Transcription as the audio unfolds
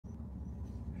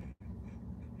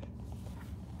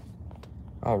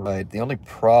All right, the only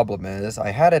problem is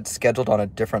I had it scheduled on a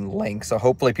different link, so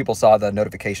hopefully people saw the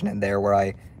notification in there where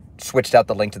I switched out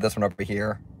the link to this one over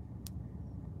here.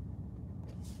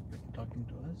 Talking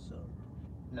to us or?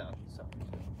 No, so.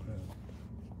 Okay.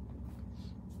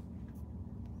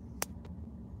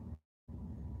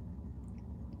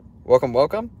 Welcome,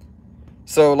 welcome.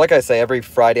 So like I say, every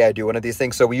Friday I do one of these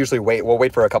things, so we'll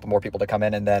wait for a couple more people to come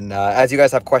in, and then as you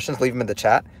guys have questions, leave them in the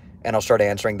chat, and I'll start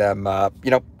answering them,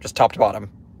 just top to bottom.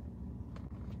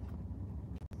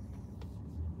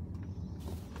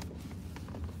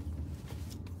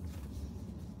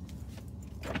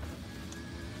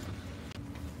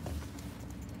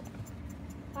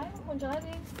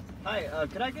 Hi,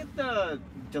 could I get the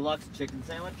deluxe chicken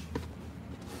sandwich?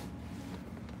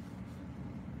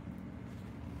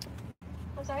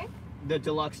 I'm sorry? The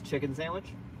deluxe chicken sandwich?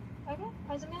 Okay.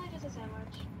 Is it mainly just a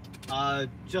sandwich?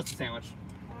 Just a sandwich.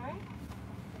 Alright.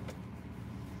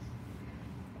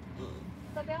 Is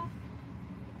that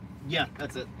Yeah,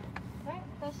 that's it. Alright,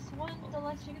 that's one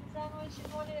deluxe chicken sandwich.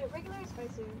 You want it regular or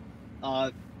spicy?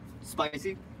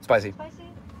 Spicy? Spicy. Spicy?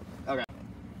 Okay.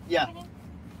 Yeah. Okay.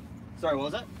 Sorry, what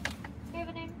was that? Do you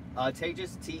have a name?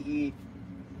 Tejas, Tejas.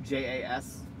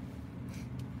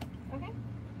 Okay.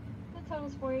 The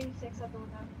total's 46 at the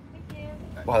window. Thank you.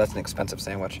 Wow, that's an expensive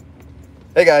sandwich.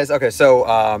 Hey guys, okay,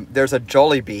 so there's a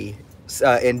Jollibee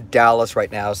in Dallas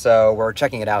right now, so we're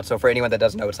checking it out. So for anyone that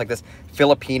doesn't know, it's like this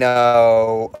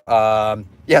Filipino,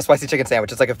 spicy chicken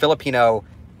sandwich. It's like a Filipino,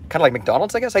 kind of like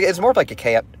McDonald's, I guess. It's more of like a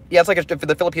KF. Yeah, it's like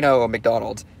the Filipino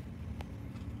McDonald's.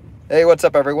 Hey, what's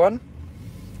up, everyone?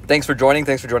 Thanks for joining.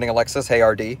 Thanks for joining, Alexis. Hey,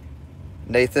 RD.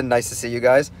 Nathan, nice to see you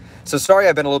guys. So sorry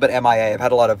I've been a little bit MIA. I've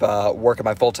had a lot of work at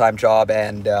my full-time job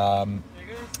and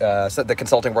so the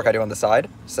consulting work I do on the side.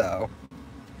 So,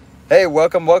 hey,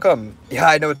 welcome, welcome. Yeah,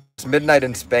 I know it's midnight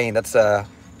in Spain.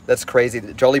 That's crazy.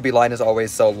 The Jollibee line is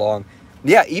always so long.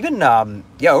 Yeah, even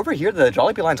over here the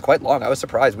Jollibee line's quite long. I was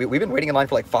surprised. We've been waiting in line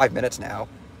for like 5 minutes now.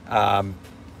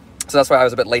 So that's why I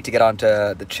was a bit late to get onto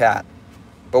the chat.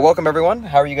 But welcome everyone.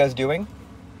 How are you guys doing?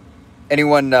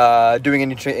 Anyone doing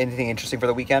anything interesting for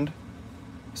the weekend?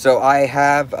 So I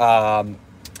have,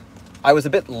 I was a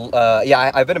bit,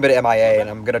 I've been a bit MIA, and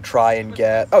I'm going to try and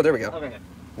get, oh, there we go. Okay.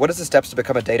 What is the steps to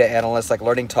become a data analyst, like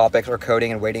learning topics or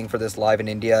coding and waiting for this live in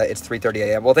India? It's 3:30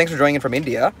 a.m. Well, thanks for joining in from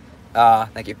India.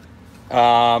 Thank you.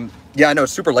 Yeah, I know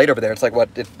it's super late over there. It's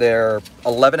like, they're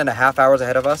 11 and a half hours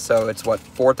ahead of us. So it's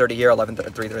 4:30 here,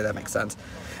 3:30, that makes sense.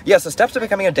 Yeah, so steps to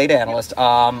becoming a data analyst.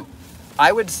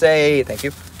 I would say, thank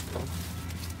you.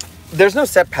 There's no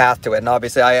set path to it, and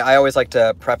obviously I always like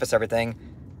to preface everything.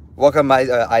 Welcome,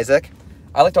 Isaac.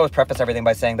 I like to always preface everything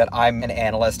by saying that I'm an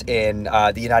analyst in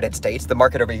the United States. The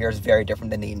market over here is very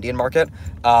different than the Indian market.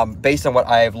 Based on what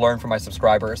I've learned from my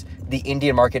subscribers, the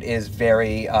Indian market is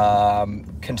very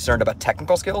concerned about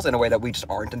technical skills in a way that we just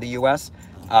aren't in the US.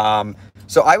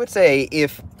 So I would say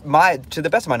to the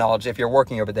best of my knowledge, if you're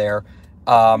working over there,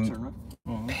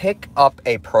 pick up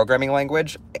a programming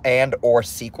language and or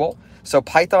SQL. So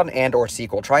Python and or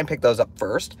SQL, try and pick those up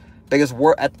first, because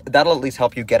that'll at least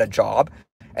help you get a job.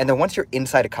 And then once you're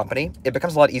inside a company, it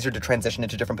becomes a lot easier to transition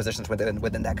into different positions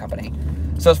within that company.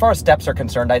 So as far as steps are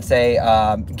concerned, I'd say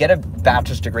get a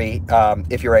bachelor's degree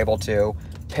if you're able to.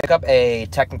 Pick up a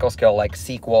technical skill like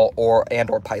SQL or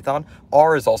Python.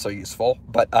 R is also useful,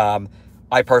 but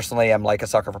I personally am like a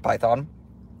sucker for Python.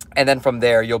 And then from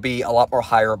there, you'll be a lot more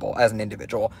hireable as an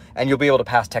individual, and you'll be able to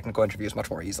pass technical interviews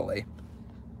much more easily.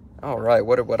 All right,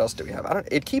 what else do we have?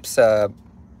 It keeps, the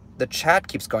chat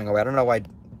keeps going away. I don't know why it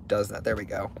does that. There we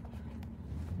go.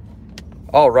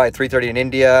 All right, 3:30 in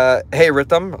India. Hey,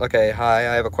 Rhythm. Okay, hi,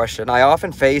 I have a question. I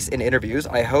often face in interviews.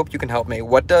 I hope you can help me.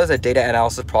 What does a data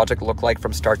analysis project look like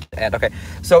from start to end? Okay,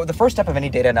 so the first step of any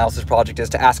data analysis project is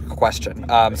to ask a question.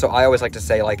 So I always like to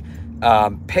say, like,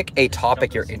 pick a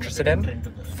topic you're interested in.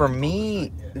 For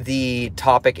me, the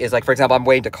topic is like, for example, I'm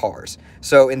way into cars.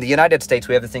 So in the United States,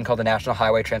 we have this thing called the National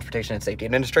Highway Transportation and Safety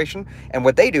Administration. And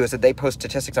what they do is that they post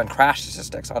statistics on crash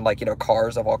statistics on, like,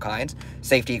 cars of all kinds,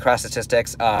 safety, crash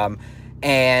statistics.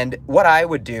 And what I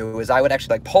would do is I would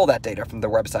actually pull that data from their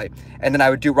website, and then I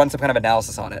would run some kind of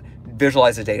analysis on it,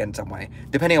 visualize the data in some way,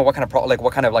 depending on what kind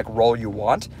of role you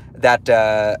want. That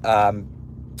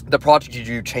the project you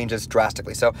do changes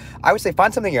drastically. So I would say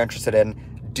find something you're interested in.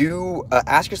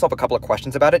 Ask yourself a couple of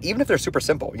questions about it, even if they're super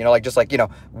simple,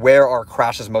 where are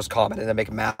crashes most common, and then make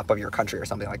a map of your country or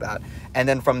something like that. And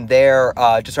then from there,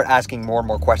 just start asking more and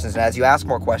more questions. And as you ask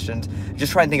more questions,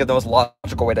 just try and think of the most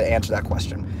logical way to answer that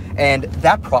question. And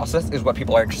that process is what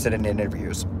people are interested in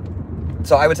interviews.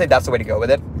 So I would say that's the way to go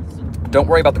with it. Don't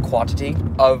worry about the quantity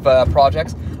of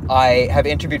projects. I have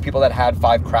interviewed people that had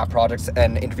 5 crap projects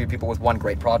and interviewed people with 1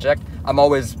 great project. I'm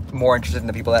always more interested in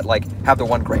the people that like have the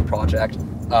 1 great project,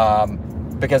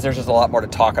 because there's just a lot more to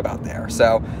talk about there.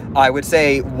 So I would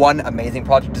say 1 amazing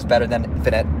project is better than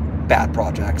infinite bad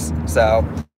projects. So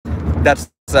that's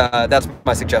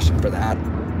my suggestion for that.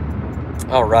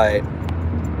 All right.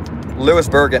 Lewis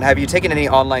Bergen, have you taken any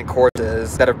online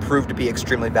courses that have proved to be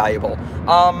extremely valuable?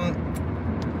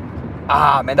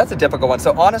 Man, that's a difficult one.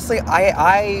 So honestly,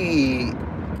 I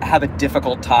have a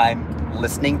difficult time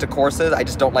listening to courses. I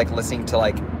just don't like listening to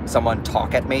like someone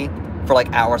talk at me for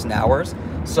like hours and hours.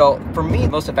 So for me,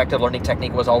 the most effective learning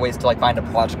technique was always to like find a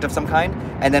project of some kind,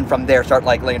 and then from there start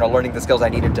like, you know, learning the skills I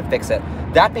needed to fix it.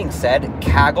 That being said,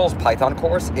 Kaggle's Python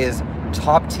course is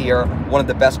top tier, one of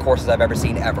the best courses I've ever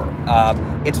seen ever.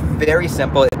 It's very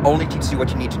simple. It only teaches you what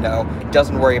you need to know. It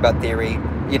doesn't worry about theory.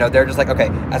 You know, they're just like, okay,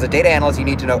 as a data analyst, you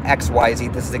need to know X, Y, Z.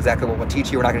 This is exactly what we'll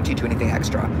teach you. We're not going to teach you anything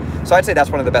extra. So I'd say that's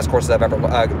one of the best courses I've ever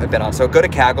been on. So go to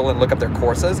Kaggle and look up their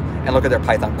courses and look at their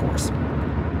Python course.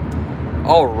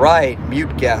 All right,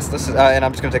 mute guest. This is, and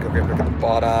I'm just going to take a quick look at the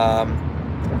bottom.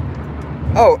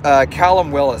 Oh,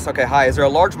 Callum Willis. Okay, hi. Is there a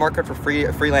large market for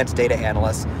freelance data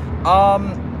analysts?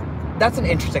 That's an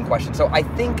interesting question. So I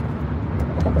think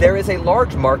there is a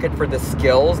large market for the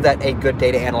skills that a good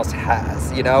data analyst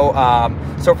has, you know?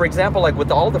 So for example, like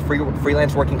with all the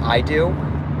freelance working I do,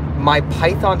 my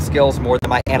Python skills more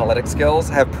than my analytics skills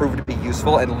have proved to be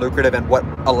useful and lucrative, and what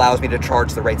allows me to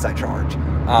charge the rates I charge.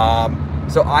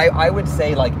 So I would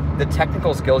say like the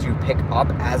technical skills you pick up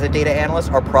as a data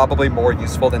analyst are probably more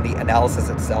useful than the analysis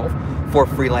itself for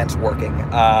freelance working.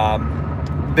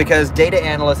 Because data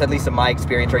analysts, at least in my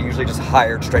experience, are usually just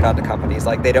hired straight onto companies.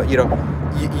 Like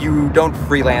you don't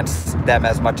freelance them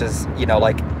as much as, you know,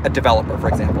 like a developer, for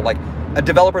example. Like a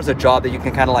developer is a job that you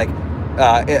can kind of like,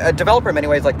 a developer in many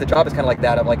ways, like the job is kind of like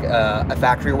that of like a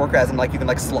factory worker, as in like you can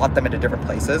like slot them into different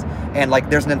places. And like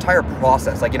there's an entire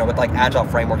process, like, you know, with like agile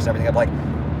frameworks and everything of like,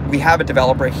 we have a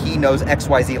developer, he knows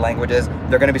XYZ languages,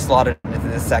 they're going to be slotted into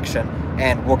this section,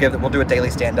 and we'll do a daily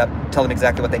stand-up, tell them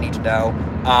exactly what they need to know.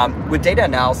 With data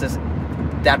analysis,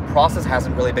 that process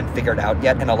hasn't really been figured out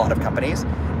yet in a lot of companies,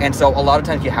 and so a lot of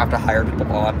times you have to hire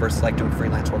people on versus like doing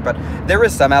freelance work. But there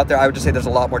is some out there. I would just say there's a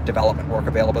lot more development work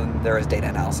available than there is data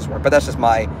analysis work, but that's just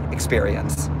my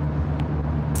experience.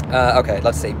 Okay,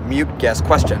 let's see. Mute guest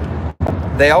question.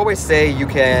 They always say you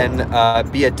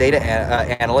can be a data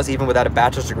analyst even without a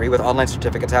bachelor's degree with online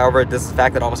certificates. However, this is the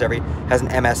fact that almost every has an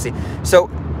MSc. So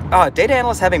data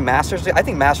analysts having master's, I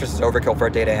think master's is overkill for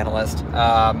a data analyst.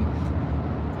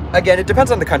 Again, it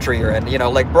depends on the country you're in. You know,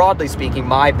 like broadly speaking,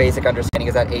 my basic understanding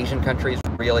is that Asian countries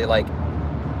really like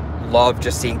love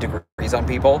just seeing degrees on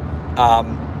people.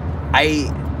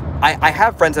 I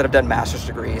have friends that have done master's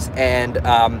degrees, and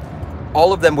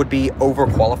all of them would be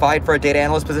overqualified for a data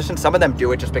analyst position. Some of them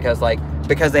do it just because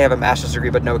they have a master's degree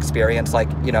but no experience. Like,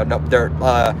 you know,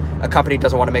 a company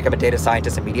doesn't want to make them a data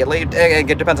scientist immediately.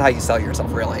 It depends on how you sell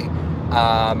yourself, really.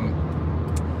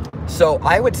 So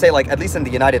I would say, like, at least in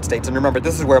the United States, and remember,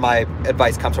 this is where my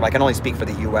advice comes from. I can only speak for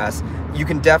the US. You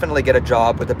can definitely get a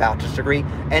job with a bachelor's degree,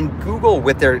 and Google,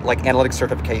 with their like analytics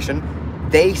certification,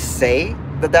 they say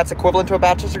that that's equivalent to a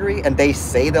bachelor's degree, and they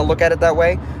say they'll look at it that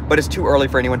way, but it's too early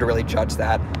for anyone to really judge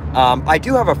that. I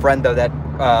do have a friend, though, that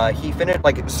he finished,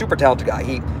 like, super talented guy.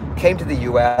 He came to the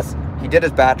US, he did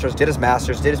his bachelor's, did his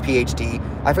master's, did his PhD.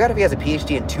 I forgot if he has a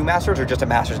PhD and 2 masters or just a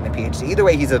master's and a PhD. Either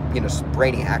way, he's a, you know,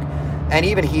 brainiac. And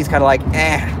even he's kind of like,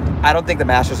 I don't think the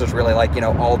master's is really, like, you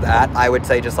know, all that. I would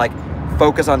say just, like,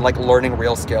 focus on, like, learning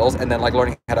real skills and then, like,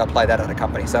 learning how to apply that at a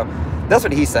company. So that's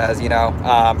what he says, you know.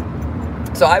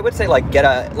 So I would say, like,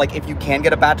 if you can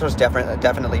get a bachelor's,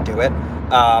 definitely do it.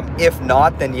 If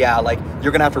not, then yeah, like,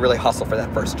 you're gonna have to really hustle for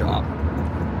that first job.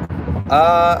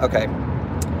 Okay.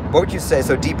 What would you say,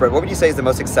 so deeper, what would you say is the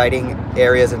most exciting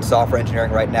areas in software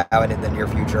engineering right now and in the near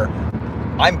future?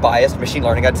 I'm biased. Machine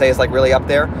learning, I'd say, is, like, really up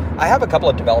there. I have a couple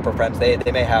of developer friends. They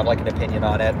may have, like, an opinion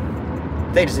on it.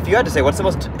 Just, if you had to say, what's the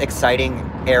most exciting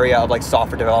area of, like,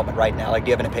 software development right now? Like,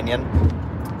 do you have an opinion?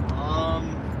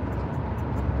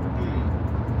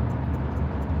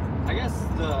 I guess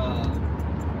the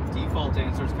default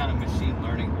answer is kind of machine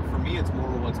learning, but for me it's more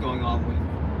what's going on with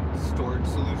storage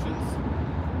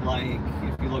solutions. Like,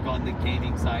 if you look on the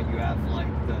gaming side, you have like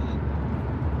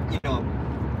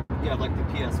like the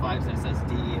PS5's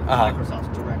SSD,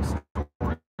 Microsoft's direct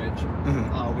storage,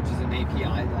 which is an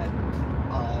API that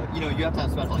you have to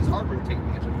have specialized hardware to take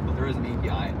advantage of it, but there is an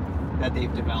API that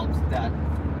they've developed that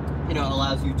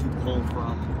allows you to pull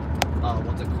from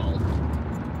what's it called?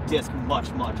 Disk much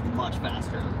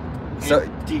faster, and so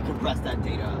decompress that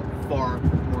data far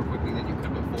more quickly than you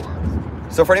could before.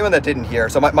 So for anyone that didn't hear,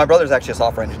 so my brother's actually a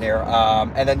software engineer,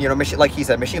 and then like he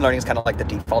said, machine learning is kind of like the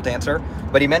default answer.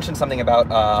 But he mentioned something about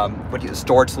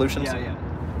storage solutions. Yeah.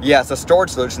 Yeah, so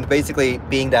storage solutions basically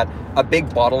being that a big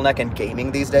bottleneck in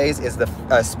gaming these days is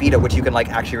the speed at which you can like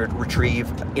actually retrieve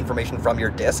information from your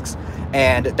disks,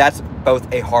 and that's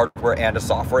both a hardware and a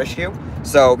software issue.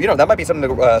 So that might be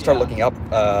something to start looking up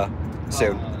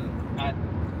soon.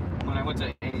 When I went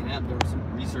to A&M, there were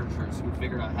some researchers who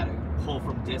figured out how to pull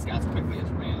from disk as quickly as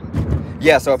RAM.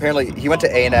 Yeah, so apparently he went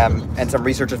to A&M, and some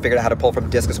researchers figured out how to pull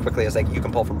from disk as quickly as you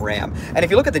can pull from RAM. And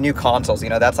if you look at the new consoles,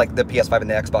 that's like the PS5 and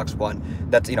the Xbox One.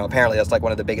 That's apparently that's like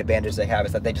one of the big advantages they have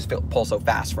is that they just pull so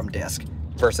fast from disk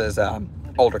versus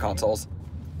older consoles.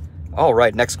 All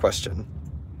right, next question.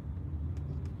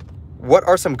 What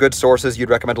are some good sources you'd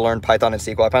recommend to learn Python and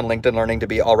SQL? I find LinkedIn Learning to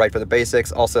be all right for the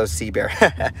basics. Also,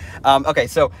 CBear. Okay,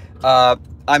 so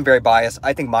I'm very biased.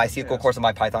 I think my SQL course and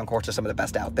my Python course are some of the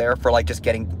best out there for like just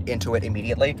getting into it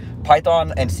immediately.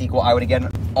 Python and SQL, I would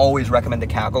again always recommend the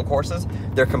Kaggle courses.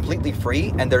 They're completely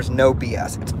free and there's no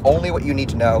BS. It's only what you need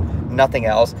to know, nothing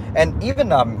else. And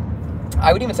even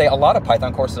I would even say a lot of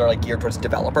Python courses are like geared towards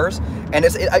developers, and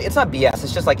it's not BS.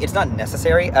 It's just like it's not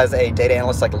necessary as a data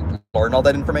analyst like learn all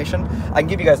that information. I can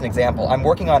give you guys an example. I'm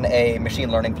working on a machine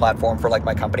learning platform for like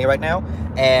my company right now,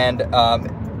 and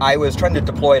I was trying to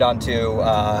deploy it onto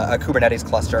a Kubernetes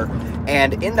cluster,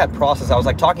 and in that process, I was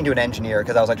like talking to an engineer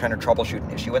because I was like trying to troubleshoot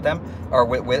an issue with them or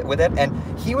with it,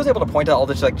 and he was able to point out all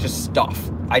this like just stuff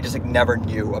I just like never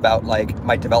knew about like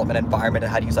my development environment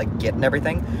and how to use like Git and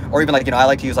everything, or even like I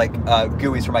like to use like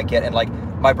GUIs for my Git, and like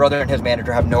my brother and his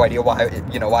manager have no idea why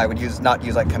I would not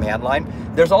use like command line.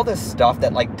 There's all this stuff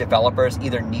that like developers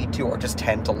either need to or just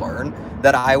tend to learn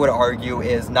that I would argue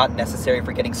is not necessary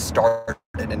for getting started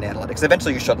in analytics.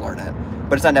 Eventually you should learn it,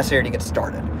 but it's not necessary to get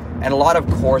started. And a lot of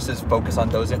courses focus on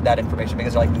that information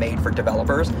because they're like made for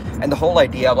developers. And the whole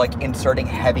idea of like inserting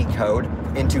heavy code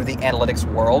into the analytics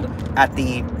world at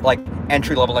the like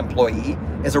entry-level employee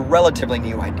is a relatively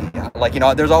new idea. Like,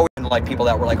 there's always been like people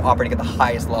that were like operating at the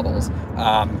highest levels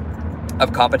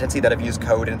of competency that have used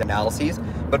code and analyses.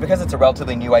 But because it's a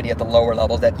relatively new idea at the lower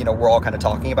levels that, we're all kind of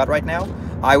talking about right now,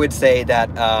 I would say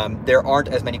that there aren't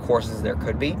as many courses as there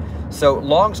could be. So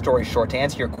long story short, to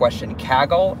answer your question,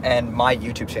 Kaggle and my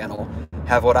YouTube channel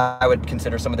have what I would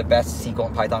consider some of the best SQL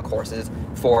and Python courses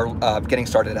for getting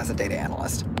started as a data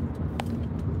analyst.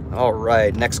 All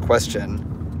right, next question.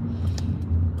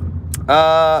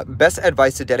 Best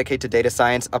advice to dedicate to data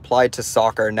science applied to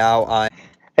soccer. Now,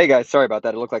 hey guys, sorry about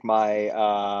that. It looked like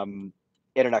my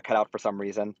internet cut out for some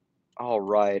reason. All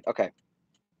right, okay.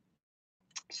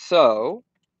 So,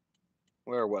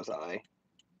 where was I?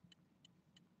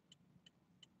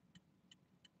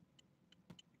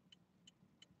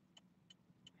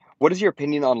 What is your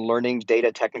opinion on learning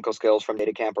data technical skills from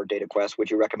DataCamp or DataQuest?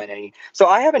 Would you recommend any? So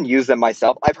I haven't used them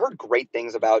myself. I've heard great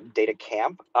things about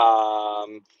DataCamp.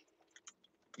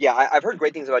 Yeah, I've heard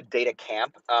great things about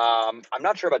DataCamp. I'm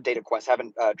not sure about DataQuest. I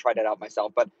haven't tried it out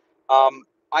myself, but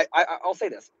I'll say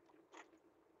this.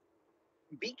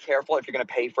 Be careful if you're going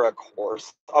to pay for a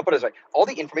course. I'll put it this way. All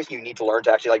the information you need to learn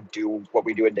to actually like do what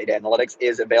we do in data analytics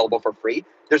is available for free.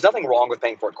 There's nothing wrong with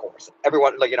paying for a course.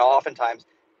 Everyone, oftentimes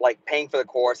like paying for the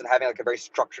course and having like a very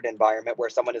structured environment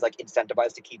where someone is like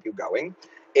incentivized to keep you going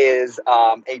is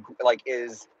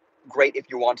is great if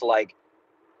you want to like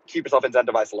keep yourself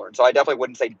incentivized to learn. So I definitely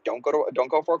wouldn't say don't go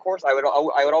for a course. I would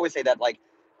always say that like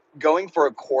going for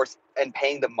a course and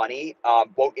paying the money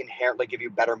won't inherently give you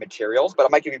better materials, but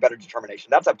it might give you better determination.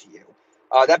 That's up to you.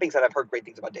 That being said, I've heard great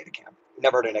things about DataCamp.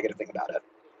 Never heard a negative thing about it.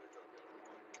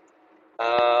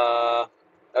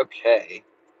 Okay.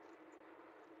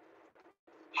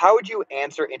 How would you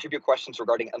answer interview questions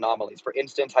regarding anomalies? For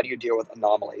instance, how do you deal with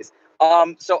anomalies?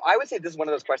 So I would say this is one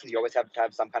of those questions you always have to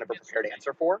have some kind of a prepared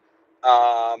answer for.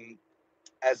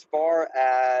 As far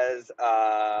as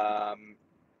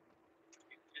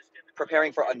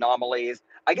preparing for anomalies,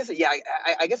 I guess, yeah,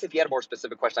 I guess if you had a more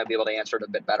specific question, I'd be able to answer it a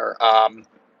bit better. I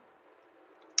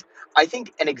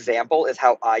think an example is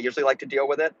how I usually like to deal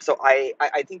with it. So I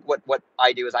think what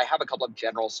I do is I have a couple of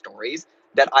general stories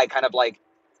that I kind of like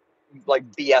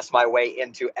BS my way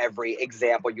into every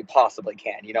example you possibly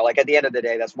can. Like at the end of the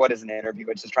day, that's what is an interview.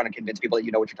 It's just trying to convince people that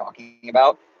you know what you're talking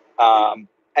about. And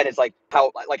it's like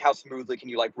how smoothly can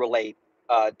you like relate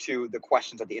to the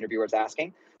questions that the interviewer is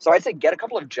asking. So I'd say get a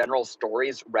couple of general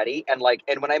stories ready, and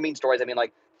when I mean stories, I mean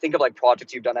like think of like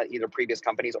projects you've done at either previous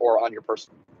companies or on your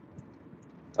personal.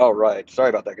 All right, sorry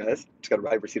about that, guys.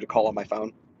 I received a call on my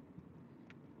phone.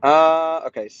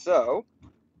 Okay, so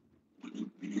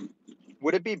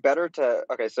Would it be better to,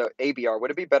 okay, so ABR,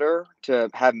 would it be better to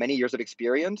have many years of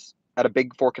experience at a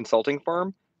big four consulting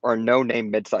firm or a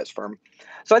no-name mid-sized firm?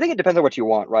 So I think it depends on what you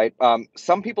want, right?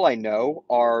 Some people I know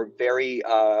are very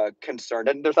concerned,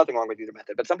 and there's nothing wrong with either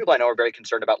method, but some people I know are very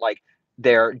concerned about like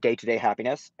their day-to-day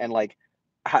happiness and like,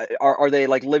 are they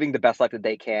like living the best life that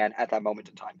they can at that moment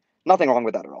in time? Nothing wrong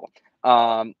with that at all.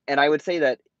 And I would say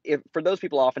that if for those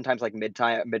people, oftentimes like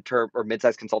midterm or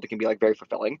mid-sized consulting can be like very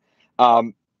fulfilling.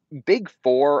 Um, Big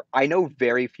Four, I know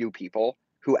very few people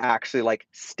who actually like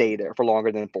stay there for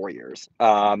longer than 4 years.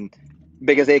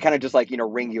 Because they kind of just like,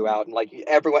 ring you out and like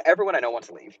everyone I know wants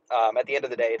to leave. At the end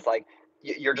of the day, it's like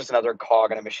you're just another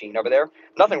cog in a machine over there.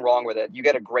 Nothing wrong with it. You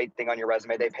get a great thing on your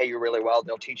resume. They pay you really well.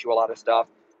 They'll teach you a lot of stuff.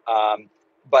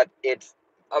 But it's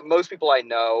most people I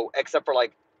know, except for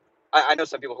like I know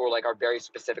some people who are like are very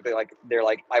specifically like they're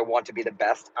like I want to be the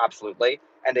best, absolutely,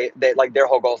 and they like their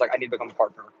whole goal is like I need to become a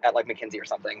partner at like McKinsey or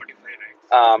something.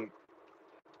 Um,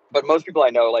 but most people I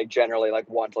know like generally like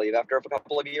want to leave after a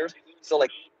couple of years. So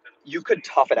like you could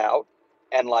tough it out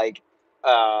and like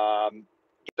um,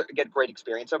 get great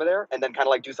experience over there, and then kind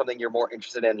of like do something you're more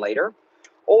interested in later,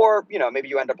 or maybe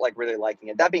you end up like really liking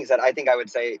it. That being said, I think I would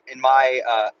say in my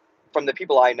from the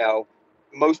people I know,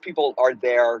 most people are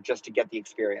there just to get the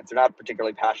experience. They're not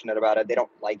particularly passionate about it. They don't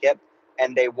like it,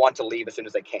 and they want to leave as soon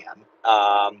as they can.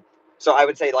 So I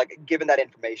would say like given that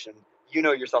information, you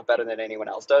know yourself better than anyone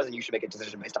else does, and you should make a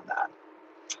decision based on that.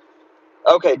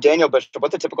 Okay, Daniel Bishop,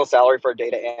 what's a typical salary for a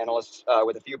data analyst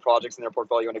with a few projects in their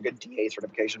portfolio and a good DA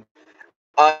certification?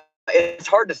 Uh, it's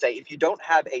hard to say. If you don't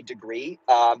have a degree,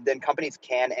 then companies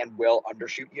can and will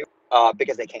undershoot you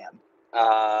because they can.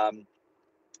 Um,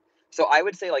 so I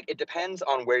would say like it depends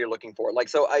on where you're looking for. Like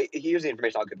here's the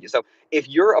information I'll give you. So if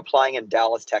you're applying in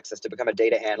Dallas, Texas to become a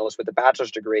data analyst with a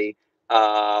bachelor's degree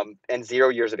and 0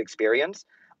 years of experience,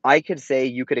 I could say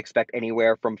you could expect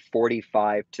anywhere from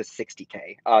 45 to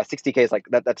 60K. 60K is like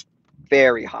that's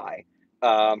very high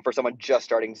for someone just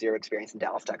starting zero experience in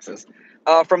Dallas, Texas.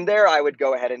 From there, I would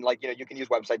go ahead and like you can use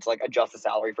websites to like adjust the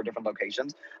salary for different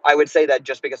locations. I would say that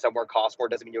just because somewhere costs more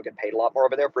doesn't mean you'll get paid a lot more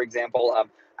over there. For example,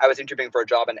 I was interviewing for a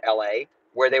job in LA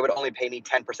where they would only pay me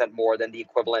 10% more than the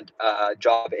equivalent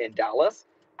job in Dallas.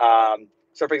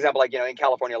 So, for example, like, in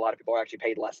California, a lot of people are actually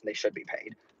paid less than they should be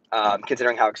paid,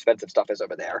 considering how expensive stuff is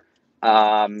over there.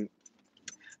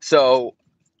 So,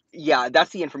 yeah,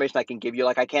 that's the information I can give you.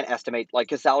 Like, I can't estimate, like,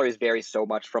 because salaries vary so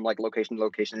much from, like, location to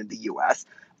location in the U.S.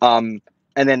 And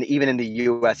then even in the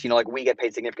U.S., like, we get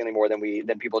paid significantly more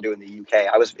than people do in the U.K.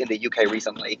 I was in the U.K.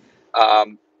 recently,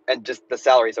 and just the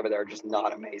salaries over there are just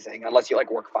not amazing unless you,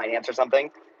 like, work finance or something.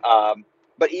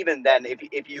 But even then,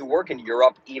 if you work in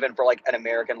Europe, even for, like, an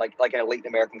American, like an elite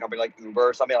American company like Uber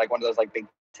or something, like one of those, like, big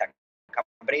tech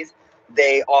companies,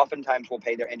 they oftentimes will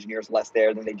pay their engineers less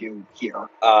there than they do here.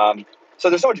 So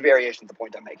there's so much variation, the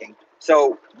point I'm making.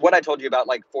 So what I told you about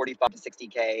like 45 to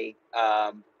 60K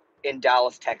in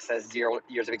Dallas, Texas, 0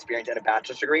 years of experience and a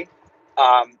bachelor's degree,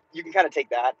 you can kind of take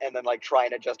that and then like try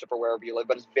and adjust it for wherever you live.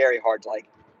 But it's very hard to like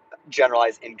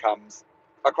generalize incomes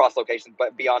across locations,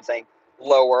 but beyond saying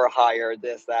lower, higher,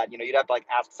 this, that, you'd have to like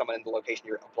ask someone in the location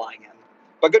you're applying in.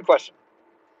 But good question.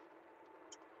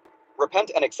 Repent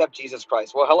and accept Jesus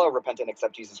Christ. Well, hello, repent and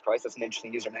accept Jesus Christ. That's an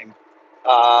interesting username.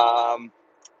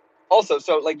 Also,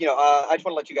 so like I just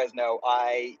want to let you guys know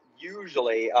I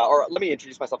usually or let me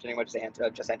introduce myself to anyone just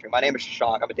entering. My name is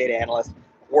Shashank. I'm a data analyst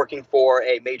working for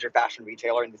a major fashion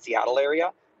retailer in the Seattle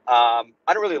area. I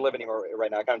don't really live anywhere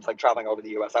right now. I'm kind of like traveling over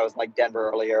the U.S. I was like Denver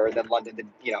earlier, then London,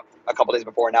 a couple days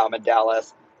before. Now I'm in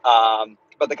Dallas.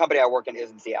 But the company I work in is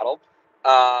in Seattle.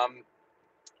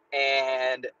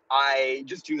 And I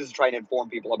just do this to try and inform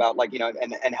people about like,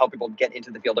 and help people get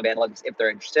into the field of analytics if they're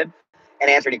interested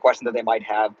and answer any questions that they might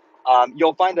have.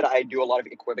 You'll find that I do a lot of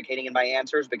equivocating in my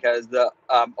answers because the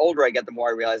older I get, the more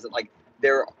I realize that like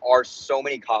there are so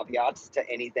many caveats to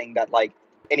anything that like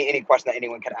any question that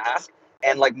anyone could ask.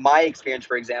 And like my experience,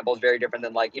 for example, is very different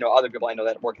than like, other people I know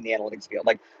that work in the analytics field.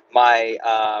 Like my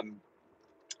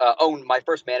my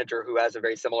first manager who has a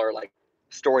very similar like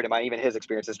story to mine, even his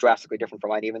experience is drastically different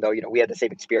from mine, even though, we had the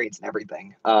same experience and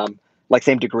everything, like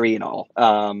same degree and all.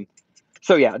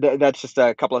 So yeah, that's just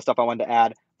a couple of stuff I wanted to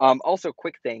add. Also,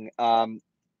 quick thing,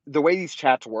 the way these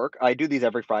chats work, I do these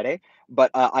every Friday,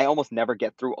 but I almost never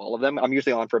get through all of them. I'm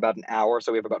usually on for about an hour,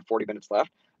 so we have about 40 minutes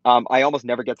left. I almost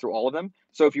never get through all of them.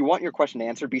 So if you want your question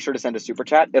answered, be sure to send a super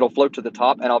chat. It'll float to the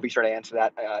top, and I'll be sure to answer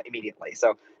that immediately.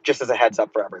 So just as a heads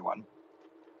up for everyone.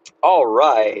 All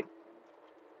right.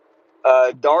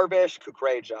 Darvish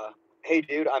Kukreja. Hey,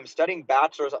 dude, I'm studying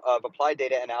Bachelor's of Applied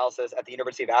Data Analysis at the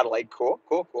University of Adelaide. Cool.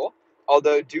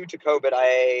 Although due to COVID,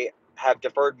 I have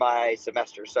deferred my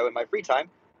semester. So in my free time,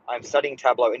 I'm studying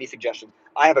Tableau. Any suggestions?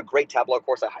 I have a great Tableau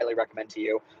course I highly recommend to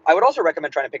you. I would also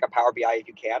recommend trying to pick up Power BI if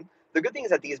you can. The good thing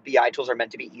is that these BI tools are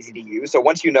meant to be easy to use. So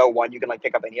once you know one, you can like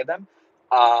pick up any of them.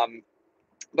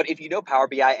 But if you know Power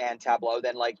BI and Tableau,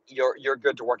 then like you're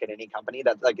good to work at any company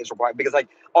that like is required, because like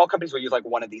all companies will use like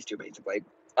one of these two basically.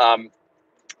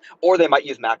 Or they might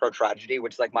use MacroStrategy,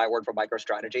 which is like my word for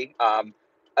MicroStrategy.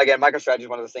 Again, MicroStrategy is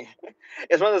one of those things.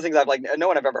 It's one of those things I've like no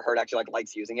one I've ever heard actually like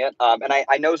likes using it. And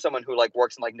I know someone who like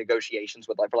works in like negotiations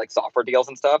with like for like software deals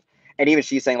and stuff, and even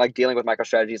she's saying like dealing with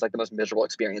MicroStrategy is like the most miserable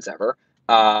experience ever.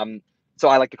 So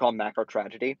I like to call them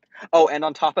MacroStrategy. Oh, and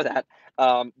on top of that,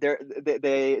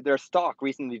 their stock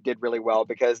recently did really well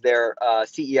because their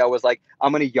CEO was like,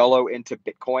 I'm going to YOLO into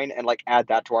Bitcoin and like add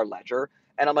that to our ledger.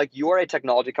 And I'm like, you are a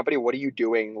technology company. What are you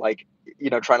doing? Like,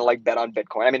 trying to like bet on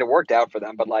Bitcoin. I mean, it worked out for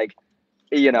them, but like,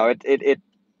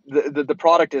 the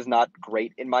product is not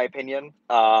great in my opinion.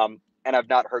 And I've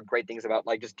not heard great things about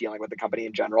like just dealing with the company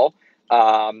in general.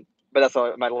 But that's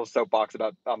my little soapbox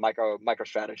about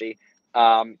MicroStrategy.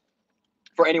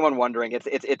 For anyone wondering,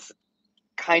 it's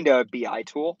kind of BI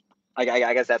tool. I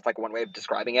guess that's like one way of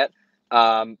describing it.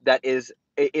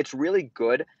 It's really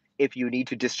good if you need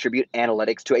to distribute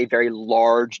analytics to a very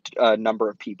large number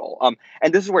of people.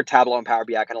 And this is where Tableau and Power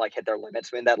BI kind of like hit their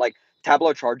limits. In that like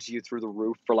Tableau charges you through the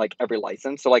roof for like every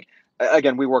license. So like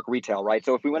again, we work retail, right?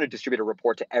 So if we want to distribute a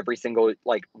report to every single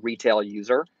like retail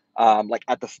user, like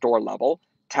at the store level,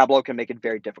 Tableau can make it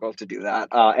very difficult to do that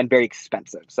and very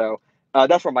expensive. So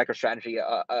that's where MicroStrategy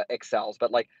excels. But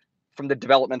like from the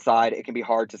development side, it can be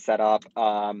hard to set up,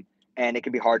 and it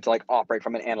can be hard to like operate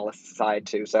from an analyst side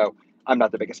too. So I'm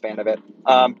not the biggest fan of it.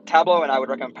 Tableau, and I would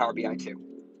recommend Power BI too.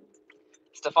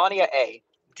 Stefania A,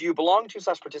 do you belong to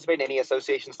 / participate in any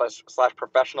associations /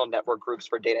 professional network groups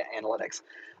for data analytics?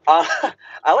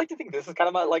 I like to think this is kind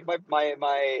of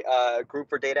my group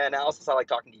for data analysis. I like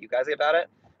talking to you guys about it.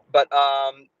 But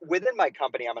within my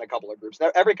company, I'm in a couple of groups.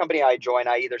 Now, every company I join,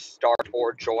 I either start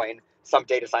or join some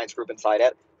data science group inside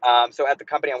it. So at the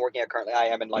company I'm working at currently, I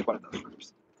am in like one of those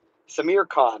groups. Samir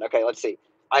Khan. Okay, let's see.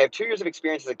 I have 2 years of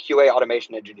experience as a QA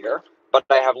automation engineer, but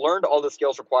I have learned all the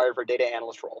skills required for data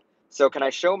analyst role. So can I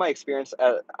show my experience?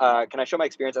 Can I show my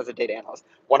experience as a data analyst?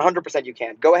 100% you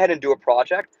can. Go ahead and do a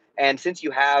project. And since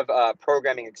you have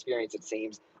programming experience, it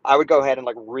seems I would go ahead and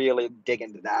like really dig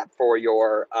into that for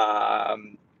your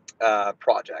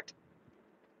project.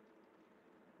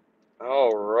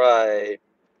 All right.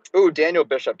 Ooh, Daniel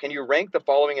Bishop, can you rank the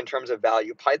following in terms of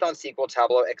value? Python, SQL,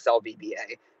 Tableau, Excel,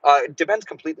 VBA. It depends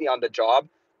completely on the job.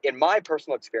 In my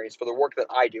personal experience, for the work that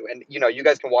I do, and you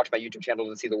guys can watch my YouTube channel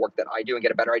to see the work that I do and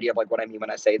get a better idea of like what I mean when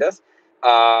I say this.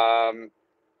 Python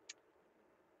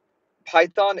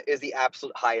is the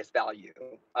absolute highest value,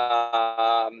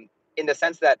 in the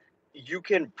sense that you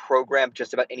can program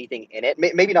just about anything in it.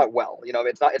 Maybe not well,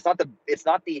 it's not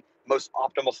the most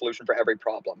optimal solution for every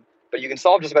problem, but you can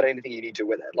solve just about anything you need to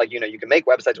with it. Like you can make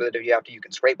websites with it if you have to. You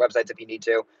can scrape websites if you need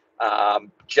to.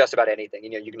 Just about anything.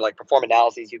 You can like perform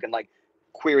analyses. You can like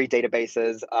query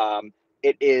databases.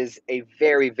 It is a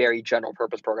very, very general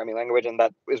purpose programming language, and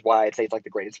that is why I'd say it's like the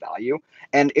greatest value.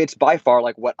 And it's by far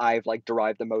like what I've like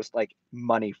derived the most like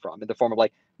money from in the form of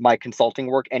like my consulting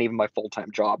work and even my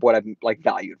full-time job, what I'm like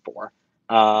valued for.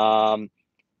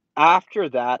 After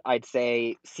that, I'd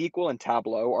say SQL and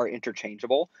Tableau are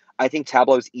interchangeable. I think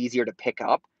Tableau is easier to pick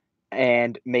up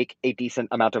and make a decent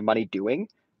amount of money doing.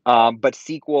 But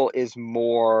SQL is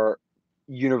more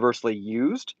universally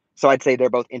used. So I'd say they're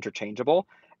both interchangeable.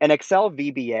 And Excel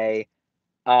VBA,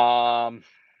 um,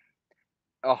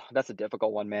 oh, that's a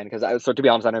difficult one, man. So to be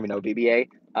honest, I don't even know VBA.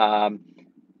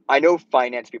 I know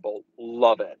finance people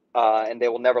love it, and they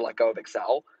will never let go of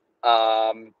Excel.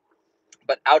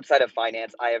 But outside of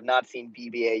finance, I have not seen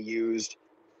VBA used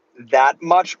that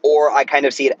much, or I kind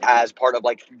of see it as part of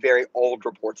like very old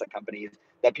reports at companies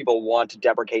that people want to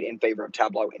deprecate in favor of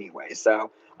Tableau anyway.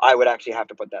 So I would actually have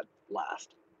to put that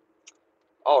last.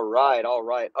 All right, all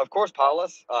right. Of course,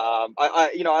 Paulus. I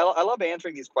love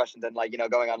answering these questions and like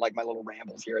going on like my little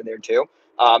rambles here and there too.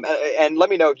 And let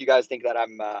me know if you guys think that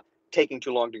I'm taking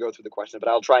too long to go through the questions, but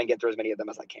I'll try and get through as many of them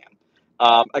as I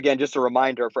can. Again, just a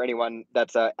reminder for anyone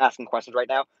that's asking questions right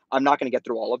now, I'm not going to get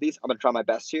through all of these. I'm going to try my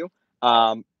best to.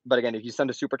 But again, if you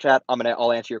send a super chat,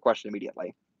 I'll answer your question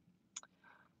immediately.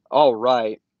 All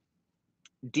right.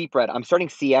 Deep Red, I'm starting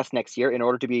CS next year in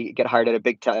order to get hired at a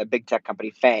big tech company,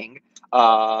 Fang.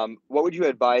 What would you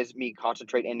advise me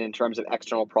concentrate in terms of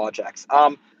external projects?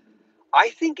 I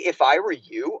think if I were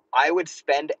you, I would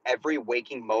spend every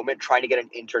waking moment trying to get an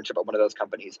internship at one of those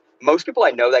companies. Most people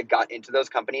I know that got into those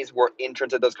companies were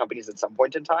interns at those companies at some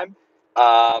point in time.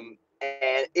 And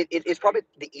it's probably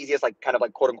the easiest, like, kind of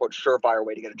like, quote unquote, surefire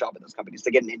way to get a job at those companies,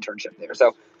 to get an internship there.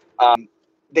 So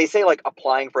they say, like,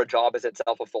 applying for a job is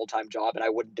itself a full-time job, and I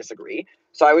wouldn't disagree.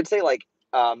 So I would say, like,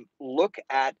 look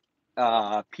at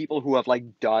people who have,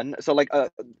 like, done, so, like,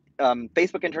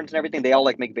 Facebook interns and everything, they all,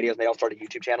 like, make videos, and they all start a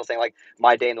YouTube channel saying, like,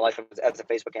 my day in the life as a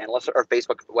Facebook analyst or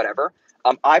Facebook whatever.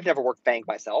 I've never worked FANG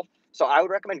myself, so I would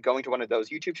recommend going to one of those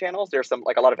YouTube channels. There's some,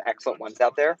 like, a lot of excellent ones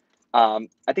out there. I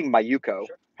think Mayuko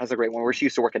has a great one where she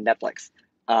used to work at Netflix.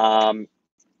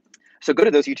 So go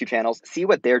to those YouTube channels, see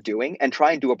what they're doing, and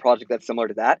try and do a project that's similar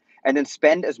to that, and then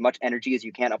spend as much energy as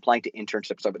you can applying to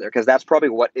internships over there, because that's probably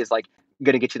what is, like,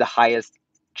 going to get you the highest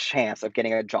chance of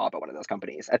getting a job at one of those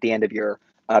companies at the end of your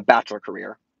bachelor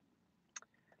career.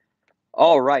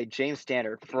 All right, James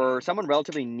Standard. For someone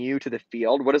relatively new to the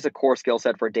field, what is a core skill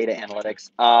set for data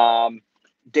analytics?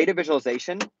 Data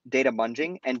visualization, data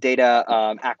munging, and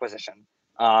data acquisition.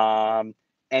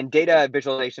 And data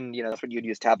visualization, that's what you'd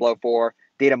use Tableau for.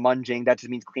 Data munging, that just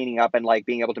means cleaning up and, like,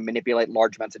 being able to manipulate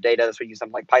large amounts of data. That's what you use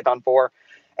something like Python for.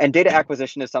 And data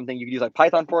acquisition is something you could use like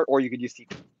Python for it, or you could use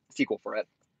SQL for it.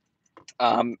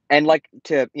 And, like,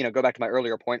 to go back to my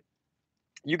earlier point,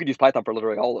 you could use Python for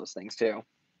literally all those things too.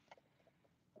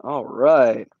 All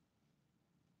right.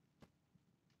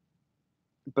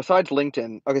 Besides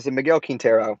LinkedIn, okay, so Miguel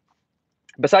Quintero.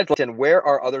 Besides LinkedIn, where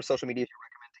are other social medias you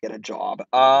recommend to get a job?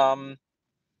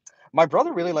 My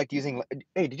brother really liked using.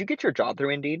 Hey, did you get your job through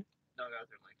Indeed? No, I got it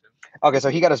through LinkedIn. Okay, so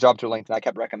he got his job through LinkedIn. I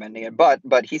kept recommending it, but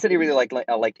he said he really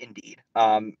liked Indeed.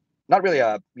 Not really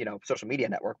a social media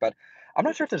network, but I'm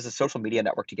not sure if there's a social media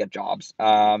network to get jobs.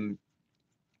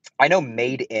 I know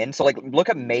Made In, so, like, look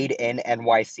at Made In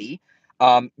NYC.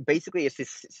 Basically, it's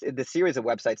the series of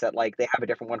websites that, like, they have a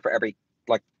different one for every,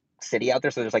 like, city out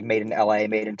there. So there's, like, Made in LA,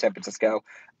 Made in San Francisco,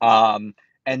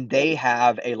 and they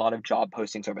have a lot of job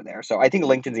postings over there. So I think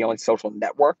LinkedIn's the only social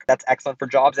network that's excellent for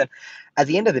jobs. And at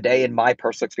the end of the day, in my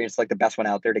personal experience, like, the best one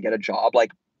out there to get a job.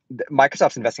 Like,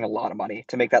 Microsoft's investing a lot of money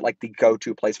to make that, like, the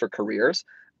go-to place for careers.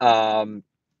 And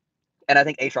I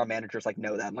think HR managers, like,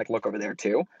 know that and, like, look over there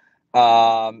too.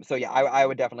 So yeah, I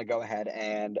would definitely go ahead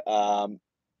and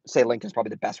say LinkedIn's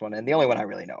probably the best one and the only one I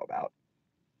really know about.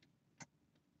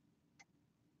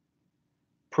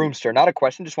 Proomster, not a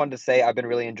question. Just wanted to say I've been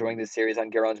really enjoying this series on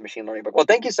Garon's machine learning book. Well,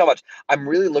 thank you so much. I'm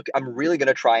really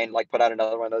gonna try and, like, put out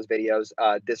another one of those videos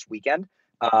this weekend.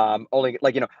 Only,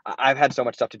 like, I've had so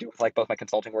much stuff to do with, like, both my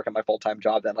consulting work and my full-time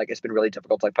job that, like, it's been really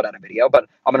difficult to, like, put out a video. But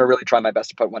I'm gonna really try my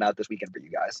best to put one out this weekend for you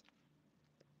guys.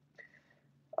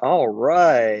 All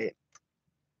right.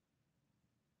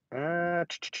 Uh,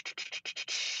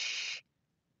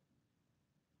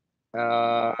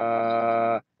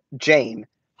 Uh, Jane.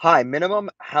 Hi, minimum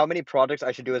how many projects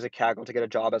I should do as a Kaggle to get a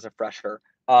job as a fresher?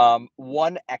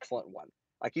 One excellent one.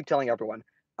 I keep telling everyone,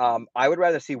 I would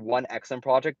rather see one excellent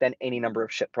project than any number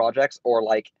of shit projects, or,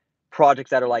 like, projects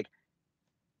that are, like,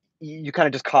 you kind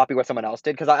of just copy what someone else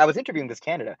did. Because I was interviewing this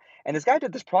candidate, and this guy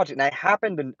did this project, and I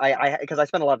happened to because I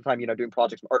spend a lot of time, doing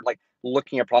projects, or, like,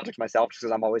 looking at projects myself, just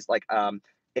because I'm always, like,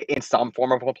 in some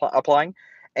form of applying,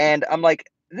 and I'm like,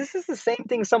 this is the same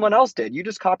thing someone else did. You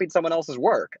just copied someone else's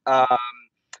work.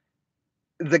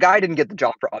 The guy didn't get the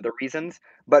job for other reasons,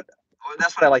 but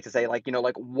that's what I like to say. Like,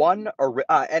 like,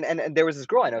 and there was this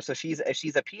girl I know. So she's a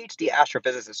PhD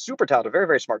astrophysicist, super talented, very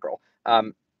very smart girl.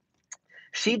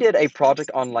 She did a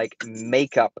project on, like,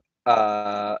 makeup,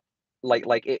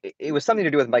 like it was something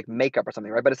to do with, like, makeup or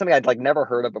something, right? But it's something I'd, like, never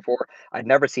heard of before. I'd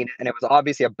never seen it, and it was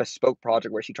obviously a bespoke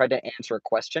project where she tried to answer a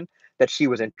question that she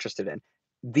was interested in.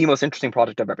 The most interesting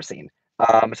project I've ever seen.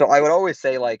 So I would always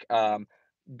say, like,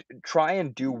 try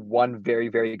and do one very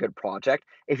very good project.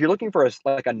 If you're looking for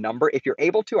like a number, if you're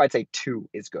able to, I'd say two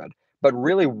is good. But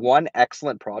really, one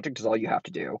excellent project is all you have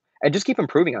to do, and just keep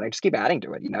improving on it. Just keep adding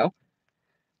to it.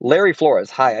 Larry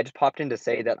Flores, hi. I just popped in to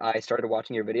say that I started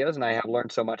watching your videos and I have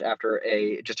learned so much after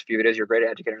just a few videos. You're a great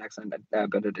educator and excellent.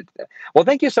 Well,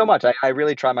 thank you so much. I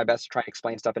really try my best to try and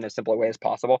explain stuff in as simple a way as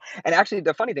possible. And actually,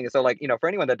 the funny thing is, so, like, for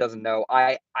anyone that doesn't know,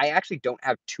 I actually don't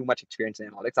have too much experience in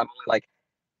analytics. I'm only, like,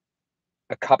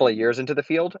 a couple of years into the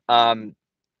field.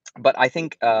 But I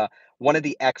think one of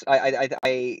the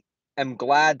I am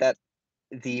glad that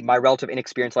my relative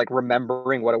inexperience, like,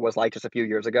 remembering what it was like just a few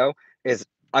years ago, is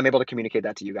I'm able to communicate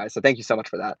that to you guys. So thank you so much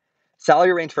for that.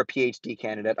 Salary range for a PhD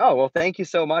candidate. Oh, well, thank you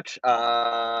so much.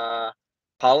 Well,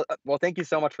 thank you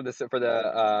so much for this, for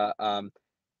the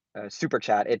super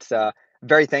chat. It's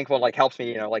very thankful. Like, helps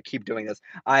me, like, keep doing this.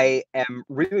 I am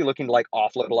really looking to, like,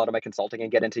 offload a lot of my consulting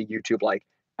and get into YouTube, like,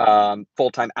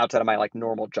 full time outside of my, like,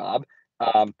 normal job.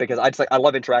 because I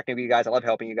love interacting with you guys. I love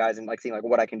helping you guys and like seeing like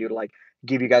what I can do to like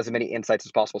give you guys as many insights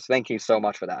as possible. So thank you so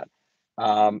much for that.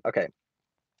 Okay,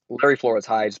 Larry Flores,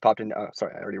 hi, I just popped in. Oh,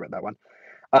 sorry, I already read that one.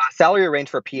 Salary range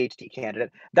for a PhD candidate.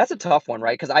 That's a tough one,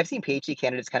 right? Because I've seen PhD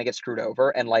candidates kind of get screwed over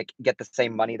and like get the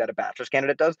same money that a bachelor's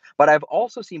candidate does. But I've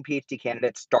also seen PhD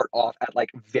candidates start off at like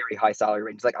very high salary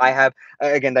ranges. Like I have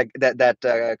again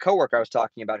that coworker I was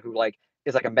talking about who like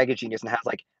is like a mega genius and has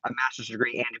like a master's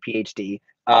degree and a PhD.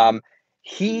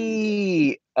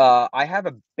 I have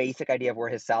a basic idea of where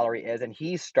his salary is, and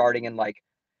he's starting in like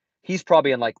he's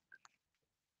probably in like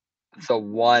the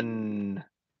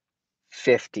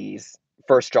 150s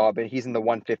first job, and he's in the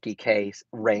 150K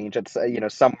range. It's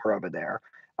somewhere over there,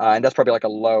 and that's probably like a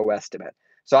low estimate.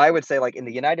 So I would say like in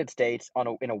the United States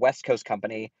in a West Coast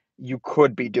company, you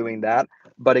could be doing that.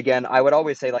 But again, I would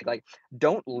always say like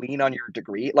don't lean on your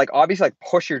degree. Like obviously like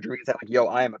push your degree and say like yo,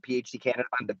 I am a PhD candidate.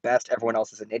 I'm the best. Everyone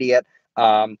else is an idiot.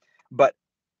 But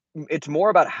it's more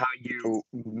about how you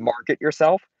market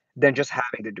yourself than just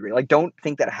having the degree. Like, don't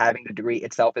think that having the degree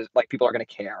itself is like people are going to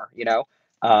care, you know?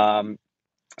 Um,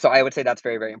 so I would say that's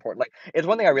very, very important. Like, it's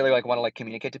one thing I really like want to like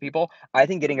communicate to people. I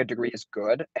think getting a degree is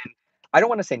good, and I don't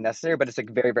want to say necessary, but it's like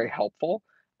very, very helpful.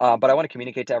 But I want to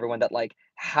communicate to everyone that like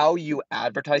how you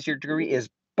advertise your degree is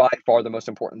by far the most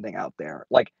important thing out there.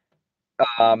 Like,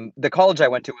 the college I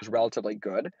went to was relatively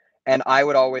good, and I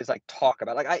would always like talk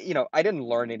about like I didn't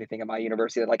learn anything at my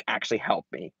university that like actually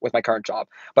helped me with my current job,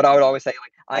 but I would always say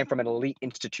like I'm from an elite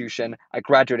institution. I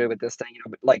graduated with this thing,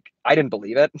 but like I didn't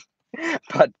believe it,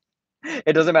 but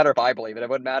it doesn't matter if I believe it.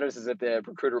 What matters is if the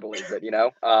recruiter believes it, you know?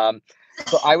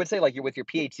 So I would say like you with your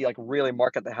PhD, like really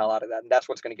market the hell out of that. And that's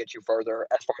what's going to get you further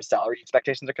as far as salary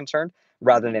expectations are concerned,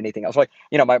 rather than anything else. Like,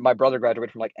 my brother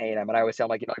graduated from like A&M, and I always say, I'm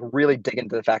like, like really dig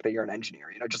into the fact that you're an engineer,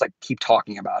 just like keep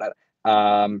talking about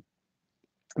it.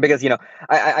 Because,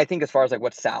 I think as far as like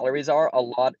what salaries are, a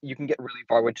lot, you can get really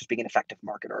far with just being an effective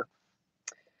marketer.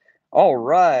 All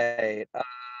right.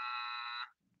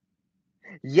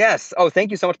 Yes. Oh, thank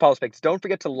you so much, Politics. Don't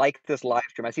forget to like this live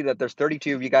stream. I see that there's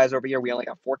 32 of you guys over here. We only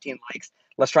got 14 likes.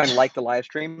 Let's try and like the live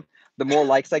stream. The more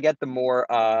likes I get, the more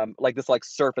like this like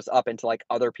surface up into like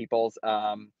other people's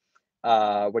what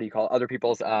do you call it? Other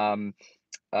people's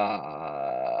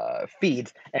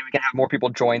feeds, and we can have more people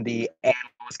join the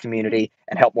analyst community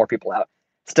and help more people out.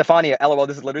 Stefania, LOL,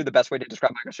 this is literally the best way to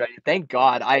describe MicroStrategy. Thank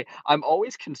God. I'm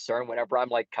always concerned whenever I'm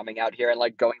like coming out here and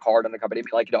like going hard on the company, be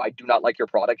like, I do not like your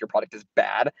product. Your product is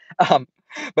bad. Um,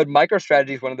 but MicroStrategy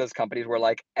is one of those companies where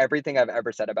like everything I've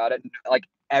ever said about it, like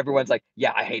everyone's like,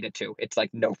 yeah, I hate it too. It's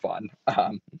like no fun.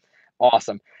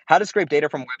 Awesome. How to scrape data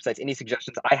from websites. Any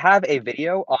suggestions? I have a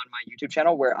video on my YouTube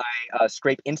channel where I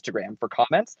scrape Instagram for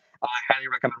comments. I highly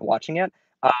recommend watching it.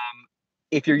 Um,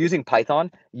 if you're using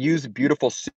Python, use Beautiful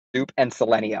Soup and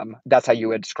Selenium. That's how you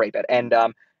would scrape it. And uh,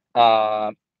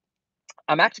 I'm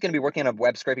actually going to be working on a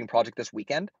web scraping project this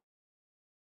weekend.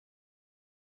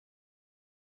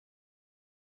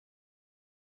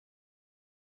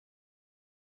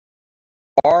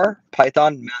 R,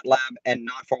 Python, MATLAB, and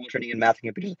not formal training in math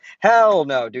and computers. Hell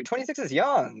no, dude. 26 is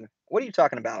young. What are you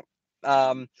talking about?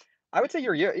 Um, I would say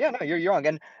you're young.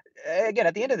 And again,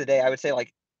 at the end of the day, I would say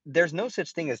like there's no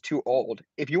such thing as too old.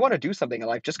 If you want to do something in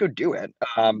life, just go do it.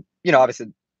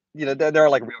 Obviously, there are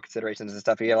like real considerations and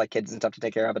stuff. You have like kids and stuff to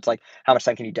take care of. It's like how much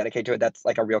time can you dedicate to it? That's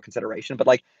like a real consideration. But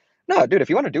like, no, dude, if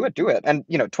you want to do it, do it. And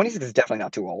 26 is definitely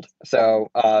not too old.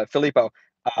 So, Filippo,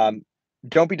 um,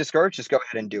 don't be discouraged. Just go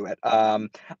ahead and do it.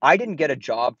 I didn't get a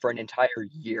job for an entire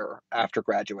year after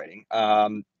graduating.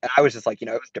 And I was just like, it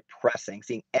was depressing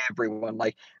seeing everyone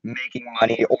like making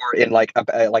money or in like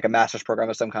a master's program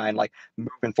of some kind, like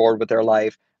moving forward with their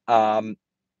life. But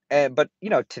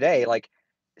today, like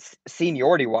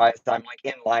seniority wise, I'm like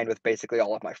in line with basically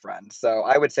all of my friends. So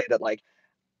I would say that like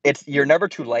you're never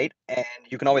too late, and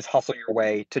you can always hustle your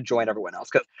way to join everyone else.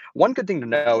 Because one good thing to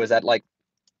know is that like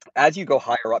as you go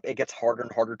higher up, it gets harder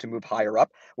and harder to move higher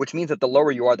up, which means that the lower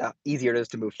you are, the easier it is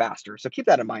to move faster. So keep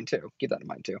that in mind too. Keep that in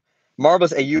mind too.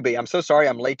 Marvelous AUB, I'm so sorry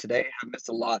I'm late today. I missed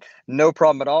a lot. No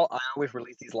problem at all. I always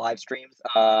release these live streams.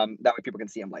 That way people can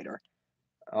see them later.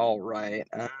 All right.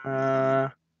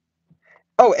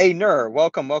 Oh, hey, Nur,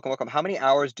 welcome, welcome, welcome. How many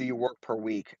hours do you work per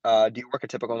week? Do you work a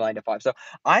typical 9 to 5? So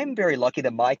I'm very lucky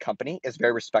that my company is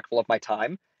very respectful of my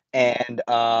time, and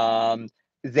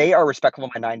they are respectful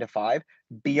of my 9 to 5.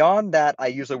 Beyond that, I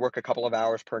usually work a couple of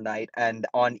hours per night, and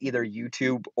on either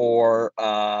YouTube or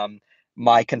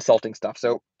my consulting stuff.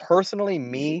 So personally,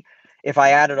 me, if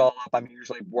I add it all up, I'm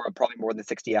usually probably more than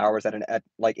 60 hours at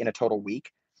like in a total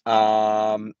week.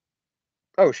 Um,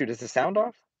 oh shoot, is the sound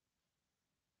off?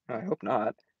 I hope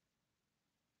not.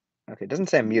 Okay, it doesn't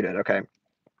say I'm muted. Okay.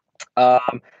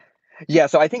 Um, yeah,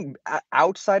 so I think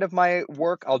outside of my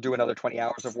work, I'll do another 20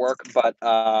 hours of work,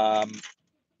 uh,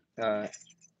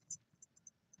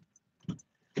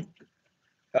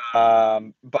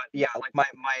 but yeah, like my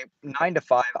 9 to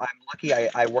 5, I'm lucky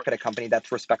I work at a company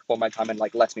that's respectful of my time and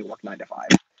like lets me work 9 to 5.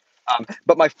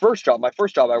 But my first job,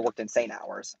 I worked insane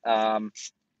hours.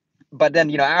 But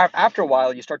then, after a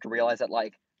while, you start to realize that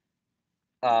like,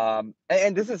 and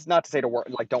this is not to say to work,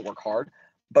 like, don't work hard,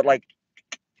 but like,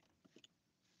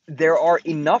 there are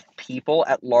enough people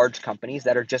at large companies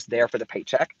that are just there for the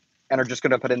paycheck and are just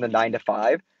going to put in the 9 to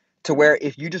 5 to where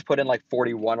if you just put in like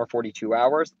 41 or 42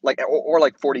 hours, like, or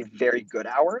like 40 very good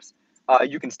hours,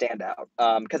 you can stand out.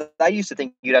 Because I used to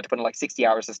think you'd have to put in like 60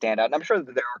 hours to stand out. And I'm sure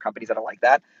that there are companies that are like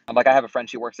that. Like I have a friend,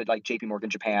 she works at like JP Morgan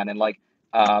Japan and like,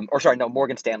 or sorry, no,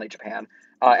 Morgan Stanley Japan.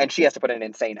 And she has to put in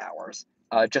insane hours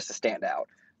just to stand out.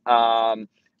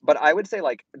 But I would say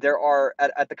like there are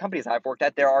at the companies I've worked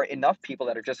at, there are enough people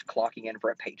that are just clocking in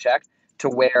for a paycheck to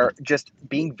where just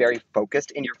being very focused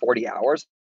in your 40 hours.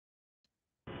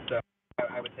 So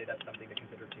I would say that's something to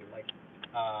consider too. Like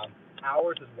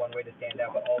hours is one way to stand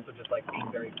out, but also just like being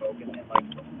very focused and like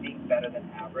being better than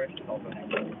average is also an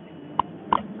excellent thing.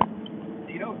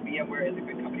 Do you know if VMware is a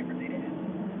good company for data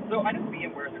analysts? So I know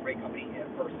VMware is a great company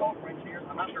for software engineers.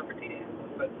 I'm not sure for data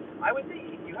analysts, but I would say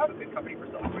if you have a good company for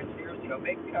software engineers,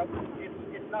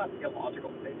 it's not illogical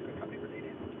to say it's a good company for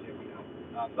data analysts too.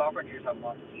 Software engineers have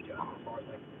lots to teach us as far as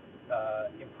like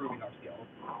improving our skills.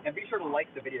 And be sure to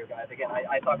like the video, guys. Again,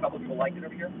 I saw a couple people liked it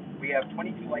over here. We have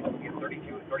 22 likes, we have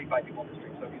 35 people on the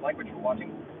stream. So if you like what you're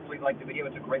watching, please like the video.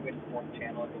 It's a great way to support the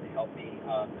channel and really help me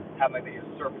have my videos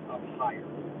surface up higher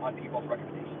on people's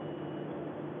recommendations.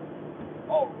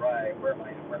 All right, where am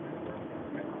I at?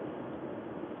 Okay.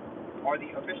 Are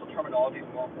the official terminologies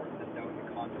more important than knowing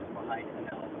the concepts behind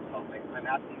analysis topics? I'm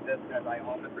asking this as I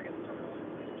often forget the terminology.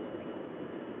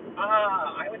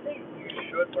 I would say you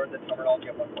should learn the terminology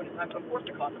at one point in time. Of course,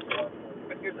 the concepts are more important,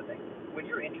 but here's the thing: when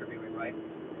you're interviewing, right,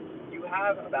 you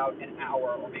have about an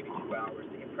hour or maybe 2 hours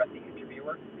to impress the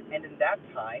interviewer, and in that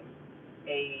time,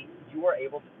 a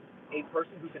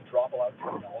person who can drop a lot of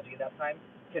terminology in that time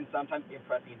can sometimes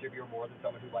impress the interviewer more than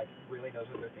someone who like really knows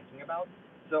what they're thinking about.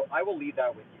 So I will leave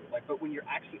that with you. Like, but when you're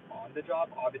actually on the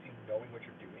job, obviously knowing what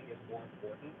you're doing is more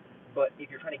important. But if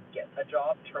you're trying to get a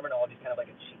job, terminology is kind of like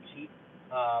a cheat sheet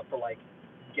for like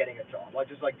getting a job,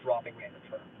 like just like dropping random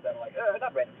terms that are like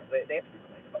not random terms, they have to be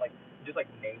related, but like just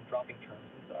like name dropping terms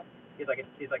and stuff is like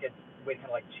a way to kind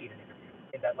of like cheat an interview.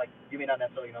 In that like you may not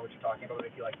necessarily know what you're talking about,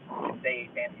 but if you like can say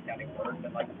fancy sounding words,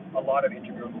 then like a lot of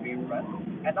interviewers will be impressed.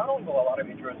 And not only will a lot of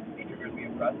interviewers be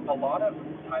impressed, a lot of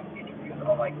times interviews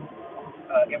are like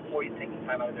employees taking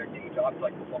time out of their day job to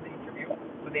like perform the interview,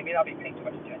 but they may not be paying too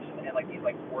much attention, and like these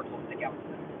like words will stick out to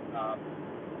them.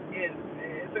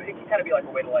 So it can kind of be like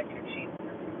a way to like cheat.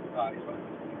 Is what I'm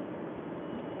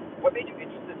saying. What made you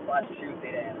interested / choose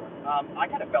data analyst? I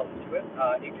kind of fell into it.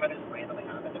 It kind of just randomly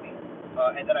happened to me,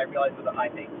 and then I realized it was a high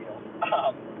paying field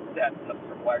that doesn't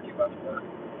require too much work.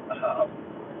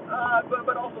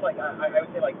 But also like I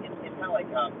would say like it's kind of like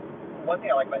one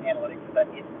thing I like about analytics is that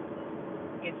it's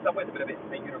in some ways a bit of a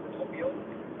universal field.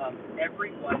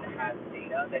 Everyone has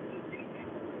data that needs to be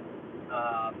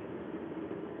analyzed.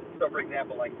 So for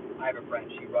example, like I have a friend,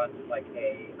 she runs like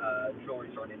a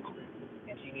jewelry store in Instagram,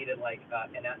 and she needed like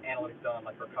an analytics done on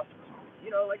like her customers.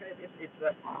 Like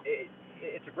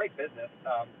it's a great business,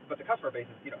 but the customer base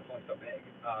is it's only so big,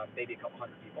 maybe a couple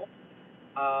hundred people.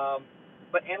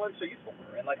 But analytics are useful for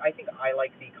her, and like I think I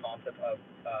like the concept of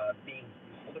being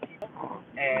useful to people,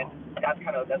 and that's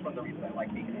one of the reasons I like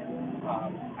being an analyst.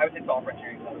 I would say software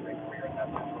engineering is another great career in that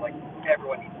sense. Where, like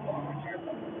everyone needs a software engineer.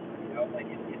 Like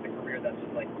it's a career that's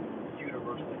just like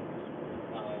universally useful.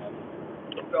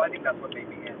 So I think that's what made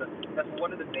me in. That's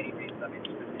one of the many reasons I'm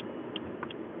interested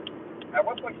in. At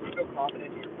what point did you feel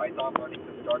confident in your Python learning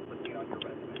to start listing on your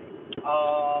resume?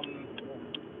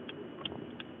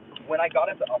 When I got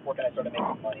into Upwork and I started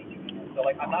making money doing it. So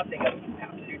like I'm not saying I was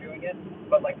happy doing it,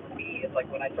 but like for me it's like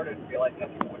when I started realizing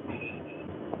that people would pay me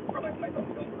for my Python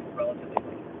skills relatively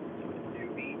like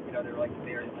newbie, they were like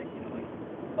very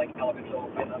like elemental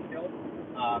Python skills.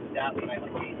 That's when I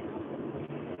like gave it.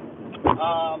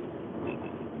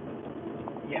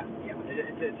 Yeah.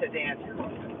 To answer your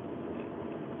question.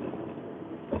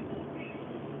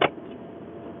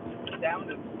 The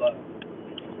sound is low.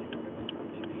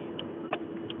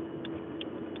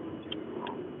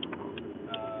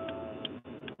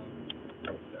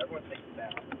 So everyone thinks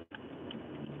sound.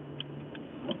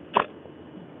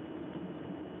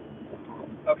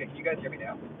 Okay, can you guys hear me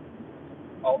now?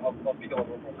 I'll speak a little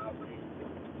bit more loudly.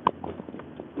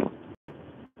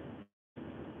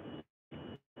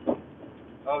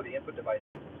 Oh, the input device.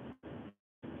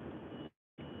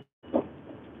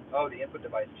 Oh, the input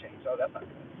device changed. Oh, that's not good.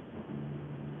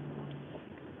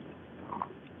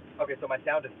 Okay, so my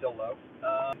sound is still low.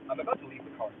 I'm about to leave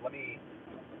the car. So let me.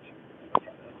 Let's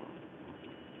try this.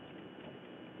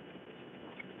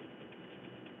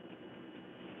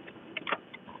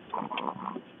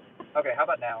 Okay, how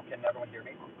about now? Can everyone hear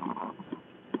me?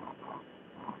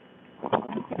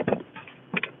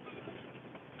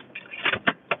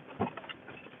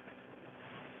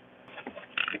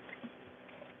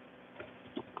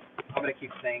 I'm gonna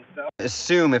keep saying so.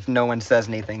 Assume if no one says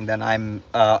anything, then I'm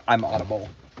audible.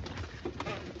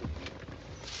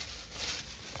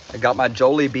 I got my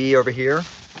Jollibee over here.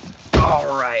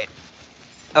 All right.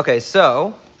 Okay,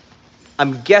 so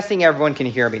I'm guessing everyone can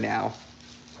hear me now.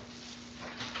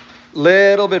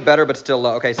 Little bit better, but still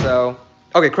low. Okay, so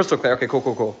okay, crystal clear. Okay,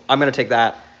 cool. I'm gonna take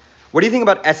that. What do you think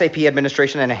about SAP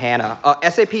administration and HANA?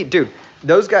 SAP, dude,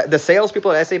 those guys, the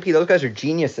salespeople at SAP, those guys are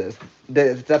geniuses.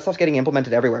 That stuff's getting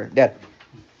implemented everywhere. Dad,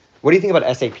 what do you think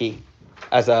about SAP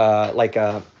as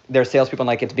their salespeople and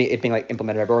like it being like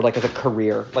implemented everywhere, or like as a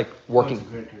career, like working? It's a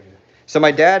great career. So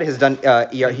my dad has done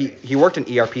he worked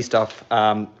in ERP stuff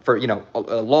for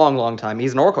a long time.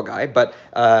 He's an Oracle guy, but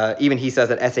even he says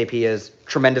that SAP is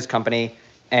tremendous company,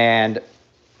 and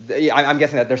I'm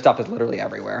guessing that their stuff is literally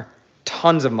everywhere.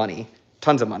 Tons of money.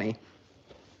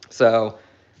 So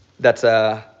that's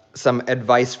some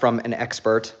advice from an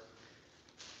expert.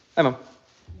 I'm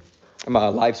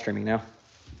live streaming now.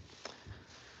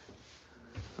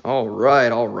 All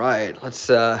right. Let's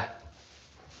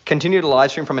continue to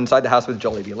live stream from inside the house with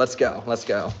Jollibee. Let's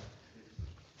go.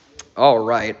 All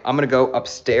right, I'm gonna go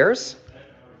upstairs.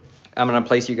 I'm gonna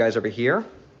place you guys over here.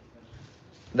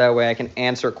 That way I can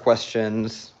answer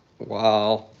questions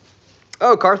while...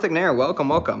 Oh, Karthik Nair,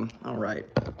 welcome. All right.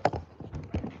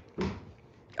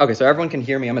 Okay, so everyone can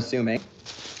hear me, I'm assuming.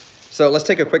 So let's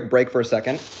take a quick break for a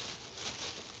second.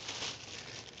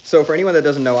 So for anyone that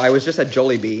doesn't know, I was just at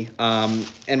Jollibee,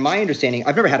 and my understanding,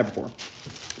 I've never had it before,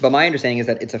 but my understanding is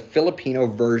that it's a Filipino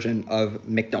version of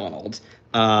McDonald's.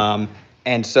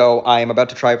 And so I am about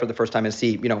to try it for the first time and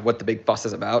see, what the big fuss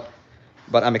is about.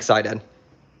 But I'm excited.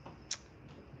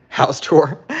 House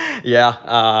tour.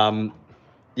 Yeah.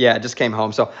 Yeah, just came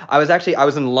home. So I was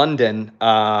in London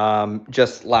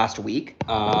just last week.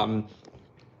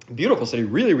 Beautiful city,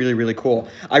 really cool.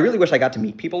 I really wish I got to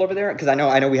meet people over there because I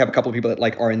know we have a couple of people that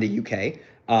like are in the UK.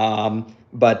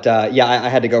 But yeah, I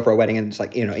had to go for a wedding and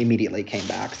just immediately came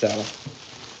back. So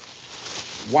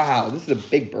wow, this is a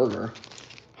big burger.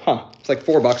 Huh, it's like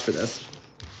 $4 for this.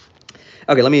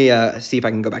 Okay, let me see if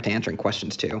I can go back to answering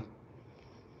questions too.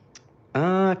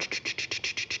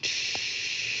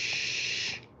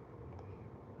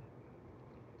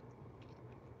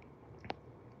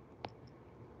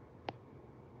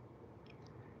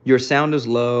 Your sound is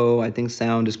low. I think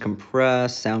sound is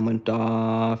compressed. Sound went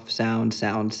off. Sound.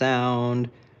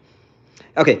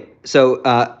 Okay, so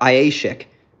Ayashik,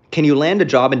 can you land a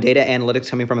job in data analytics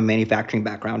coming from a manufacturing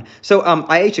background? So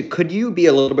Ayashik, could you be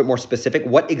a little bit more specific?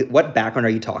 What background are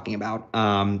you talking about?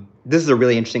 This is a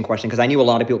really interesting question because I knew a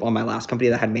lot of people on my last company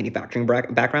that had manufacturing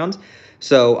backgrounds.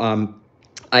 So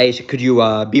Ayashik, could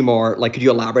you be more, could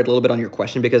you elaborate a little bit on your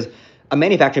question? Because a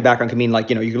manufacturing background could mean you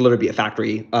could literally be a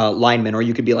factory lineman, or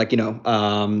you could be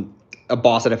a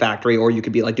boss at a factory, or you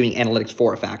could be doing analytics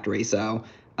for a factory. So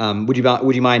would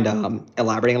you mind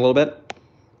elaborating a little bit?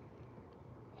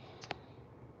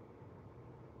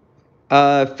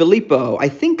 Filippo, I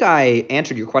think I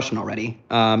answered your question already.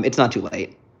 It's not too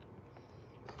late.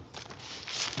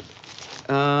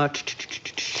 Okay,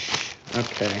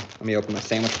 let me open my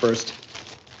sandwich first.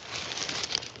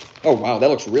 Oh wow, that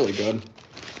looks really good.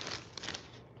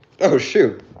 Oh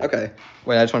shoot, okay.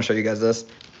 Wait, I just want to show you guys this.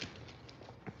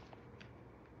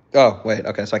 Oh wait,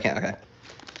 okay, so I can't, okay.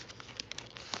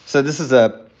 So this is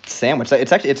a sandwich.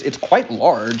 It's quite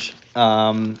large.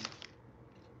 Wow,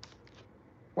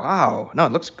 no,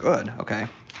 it looks good. Okay.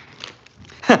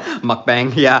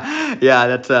 Mukbang, yeah,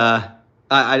 that's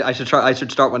I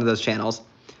should start one of those channels.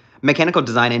 Mechanical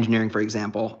design engineering, for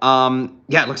example.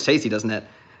 Yeah, it looks tasty, doesn't it?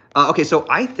 Okay, so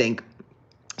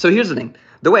here's the thing.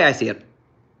 The way I see it,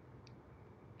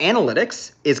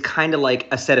 analytics is kind of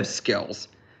like a set of skills.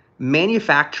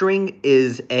 Manufacturing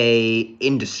is a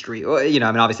industry.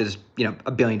 Obviously there's,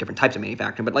 a billion different types of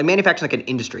manufacturing, but manufacturing is like an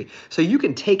industry. So you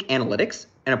can take analytics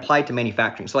and apply it to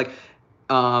manufacturing. So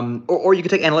or you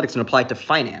could take analytics and apply it to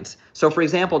finance. So for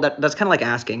example, that's kind of like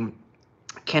asking,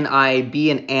 can I be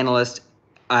an analyst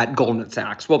at Goldman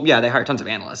Sachs? Well, yeah, they hire tons of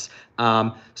analysts.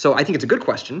 So I think it's a good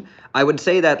question. I would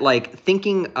say that think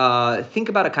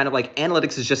about it kind of like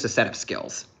analytics is just a set of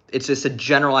skills. It's just a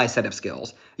generalized set of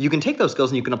skills. You can take those skills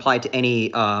and you can apply it to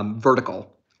any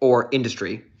vertical or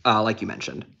industry, like you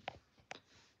mentioned.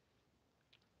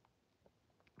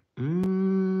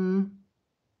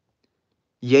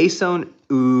 Jason,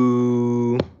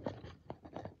 ooh.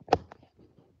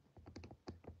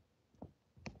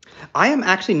 I am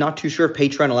actually not too sure if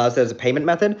Patreon allows that as a payment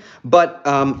method, but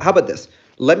how about this?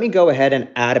 Let me go ahead and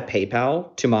add a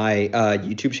PayPal to my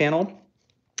YouTube channel.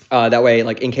 That way,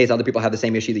 like, in case other people have the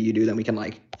same issue that you do, then we can,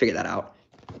 like, figure that out.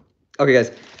 Okay,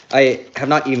 guys, I have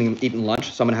not even eaten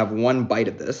lunch, so I'm going to have one bite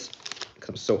of this because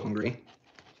I'm so hungry.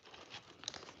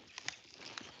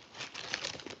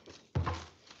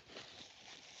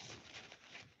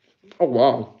 Oh,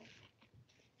 wow.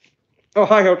 Oh,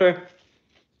 hi, Hilton.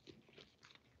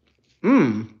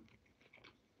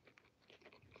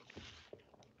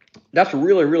 That's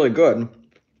really, really good.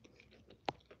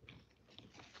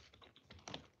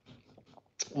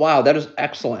 Wow, that is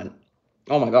excellent.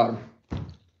 Oh, my God.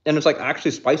 And it's, like,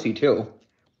 actually spicy, too.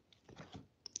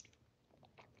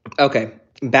 Okay,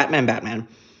 Batman.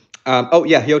 Oh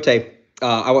yeah, Hyote.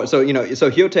 So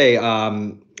Hyote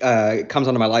comes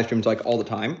onto my live streams like all the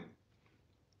time.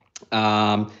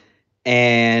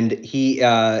 And he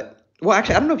well,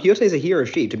 actually, I don't know if Hyote is a he or a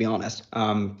she, to be honest.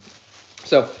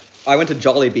 So I went to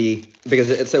Jollibee because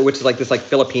it's which is like this like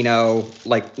Filipino,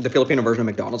 like the Filipino version of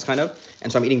McDonald's kind of.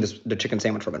 And so I'm eating the chicken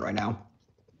sandwich from it right now.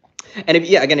 And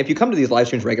if you come to these live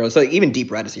streams regularly, so even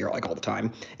Deep Red is here like all the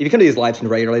time. If you come to these live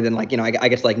streams regularly, then like, I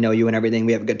get to like know you and everything.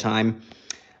 We have a good time.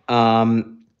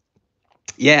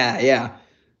 Yeah.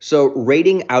 So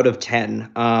rating out of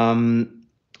 10.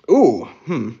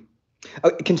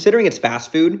 Considering it's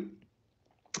fast food,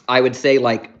 I would say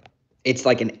like it's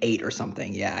like an 8 or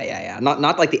something. Yeah.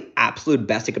 Not like the absolute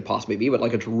best it could possibly be, but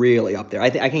like it's really up there. I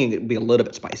think it could be a little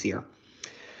bit spicier.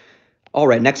 All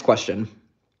right, next question.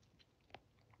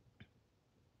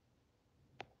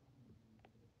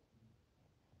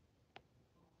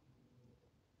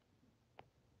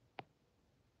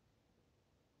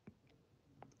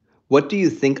 What do you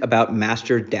think about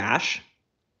Master Dash,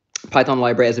 Python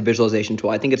library as a visualization tool?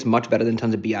 I think it's much better than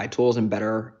tons of BI tools and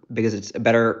better because it's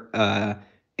better.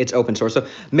 It's open source. So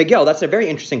Miguel, that's a very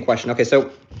interesting question. Okay, so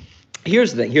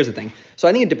here's the thing. So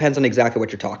I think it depends on exactly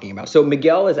what you're talking about. So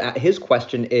Miguel his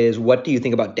question is, what do you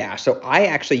think about Dash? So I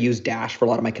actually use Dash for a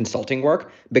lot of my consulting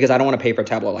work because I don't want to pay for a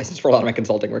Tableau license for a lot of my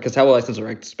consulting work because Tableau licenses are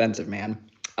expensive, man.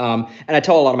 And I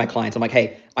tell a lot of my clients, I'm like,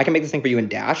 hey, I can make this thing for you in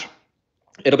Dash.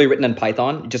 It'll be written in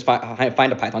Python. Just find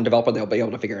a Python developer; they'll be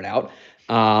able to figure it out.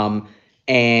 I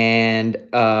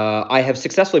have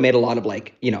successfully made a lot of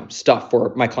stuff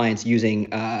for my clients using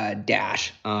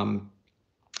Dash.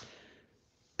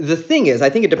 The thing is, I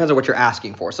think it depends on what you're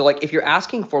asking for. So like if you're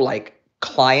asking for like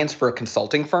clients for a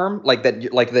consulting firm,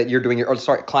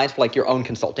 clients for like your own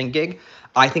consulting gig,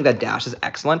 I think that Dash is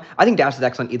excellent. I think Dash is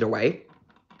excellent either way.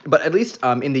 But at least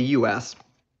in the US,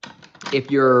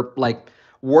 if you're like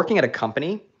working at a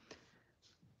company,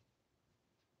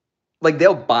 like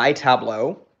they'll buy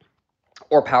Tableau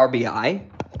or Power BI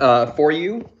for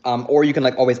you, or you can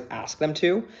like always ask them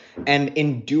to. And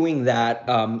in doing that,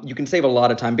 you can save a lot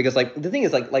of time because like the thing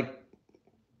is like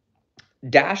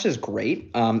Dash is great.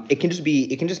 It can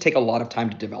just take a lot of time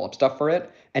to develop stuff for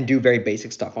it and do very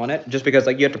basic stuff on it just because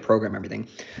like you have to program everything.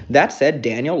 That said,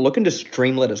 Daniel, look into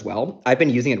Streamlit as well. I've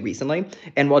been using it recently.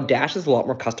 And while Dash is a lot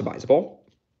more customizable,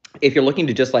 if you're looking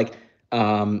to just like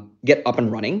get up and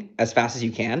running as fast as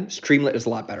you can, Streamlit is a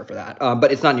lot better for that.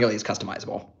 But it's not nearly as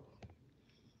customizable.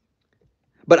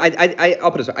 But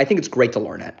I'll put it this way. I think it's great to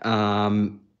learn it.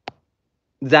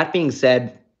 That being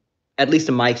said, at least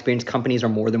in my experience, companies are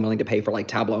more than willing to pay for like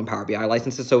Tableau and Power BI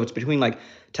licenses. So it's between like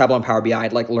Tableau and Power BI.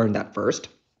 I'd like learn that first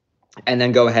and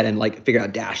then go ahead and like figure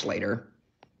out Dash later.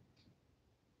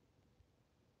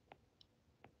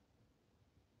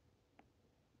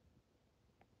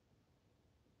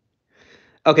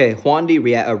 Okay, Huandi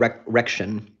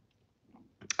Rection.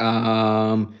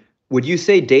 Would you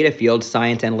say data fields,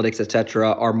 science, analytics,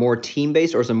 etc., are more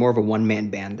team-based, or is it more of a one-man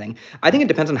band thing? I think it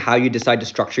depends on how you decide to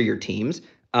structure your teams.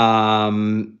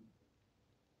 Oh,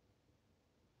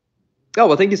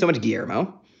 well, thank you so much,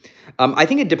 Guillermo. I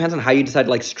think it depends on how you decide to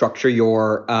like structure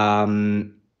your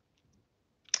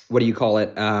what do you call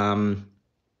it?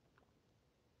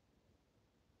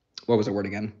 What was the word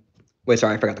again? Wait,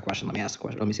 sorry, I forgot the question. Let me ask the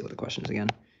question. Let me see what the question is again.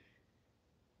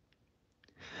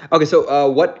 Okay, so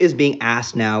what is being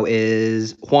asked now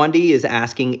is Huandi is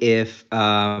asking if well,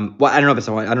 I don't know if it's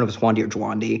Huandi or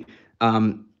Juandi.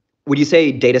 Would you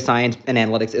say data science and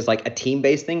analytics is like a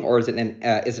team-based thing, or is it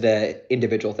an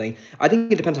individual thing? I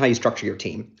think it depends on how you structure your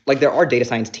team. Like there are data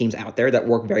science teams out there that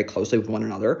work very closely with one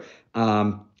another.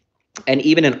 And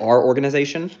even in our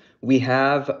organization, we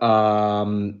have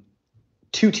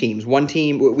two teams. One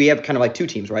team, we have kind of like two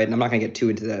teams, right? And I'm not going to get too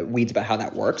into the weeds about how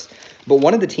that works. But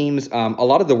one of the teams, a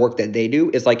lot of the work that they do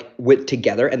is like with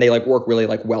together, and they like work really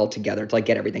like well together to like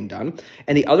get everything done.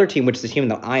 And the other team, which is the team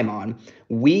that I'm on,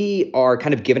 we are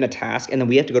kind of given a task, and then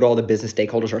we have to go to all the business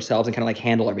stakeholders ourselves and kind of like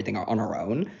handle everything on our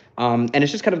own. And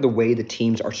it's just kind of the way the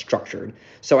teams are structured.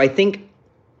 So I think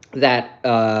that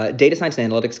data science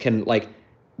and analytics can like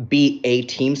be a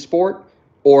team sport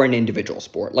or an individual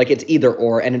sport. Like it's either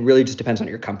or, and it really just depends on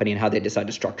your company and how they decide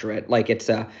to structure it. Like it's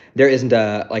there isn't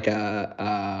a like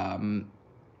a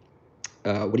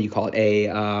what do you call it,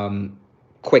 a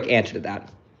quick answer to that.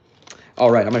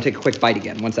 All right, I'm gonna take a quick bite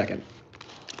again. 1 second.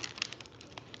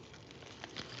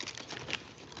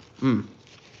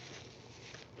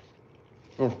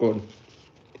 That's good.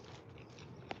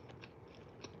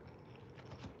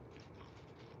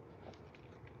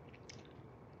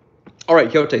 All right,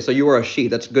 Kyote, so you were a she.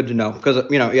 That's good to know, because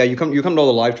yeah, you come to all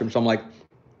the live streams, so I'm like,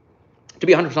 to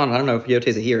be 100%, I don't know if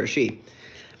Kyote's a he or a she.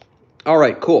 All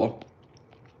right, cool.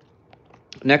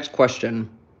 Next question.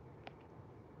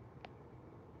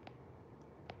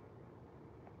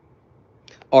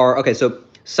 Okay, so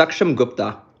Saksham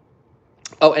Gupta.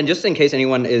 Oh, and just in case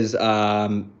anyone is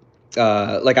like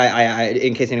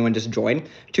in case anyone just joined,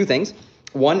 two things.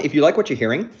 One, if you like what you're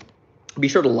hearing, be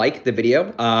sure to like the video,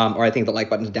 or I think the like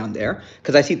button's down there,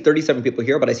 because I see 37 people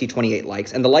here, but I see 28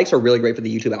 likes, and the likes are really great for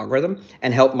the YouTube algorithm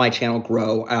and help my channel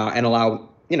grow and allow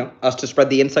us to spread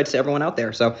the insights to everyone out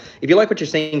there. So if you like what you're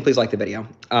seeing, please like the video.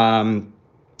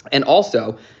 And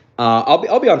also, I'll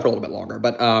be on for a little bit longer,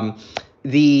 but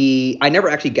I never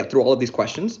actually get through all of these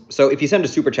questions. So if you send a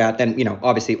super chat, then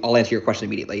obviously I'll answer your question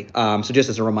immediately. So just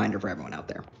as a reminder for everyone out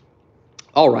there.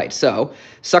 All right, so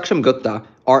Saksham Gupta,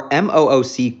 are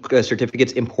MOOC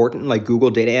certificates important, like Google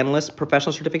Data Analyst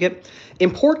Professional Certificate?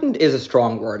 Important is a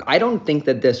strong word. I don't think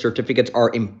that the certificates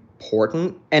are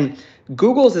important, and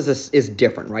Google's is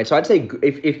different, right? So I'd say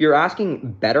if you're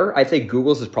asking better, I'd say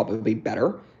Google's is probably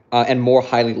better and more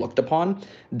highly looked upon.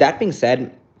 That being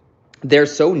said, they're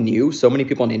so new, so many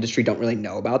people in the industry don't really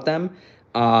know about them.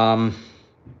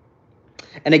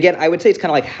 And again, I would say it's kind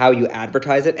of like how you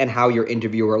advertise it and how your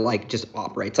interviewer like just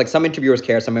operates. Like some interviewers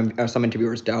care, some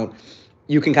interviewers don't.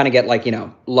 You can kind of get like,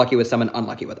 lucky with some and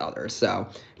unlucky with others. So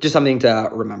just something to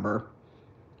remember.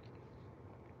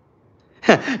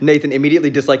 Nathan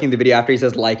immediately disliking the video after he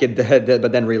says like it,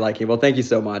 but then reliking. Well, thank you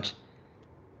so much.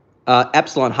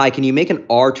 Epsilon, hi, can you make an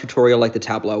R tutorial like the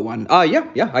Tableau one?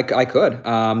 Yeah, I could.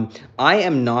 I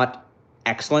am not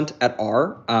excellent at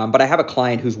R, but I have a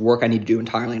client whose work I need to do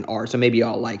entirely in R, so maybe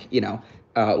I'll learn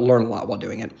a lot while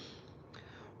doing it.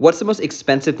 What's the most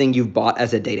expensive thing you've bought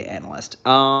as a data analyst?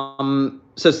 So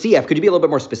CF, could you be a little bit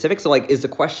more specific? So like, is the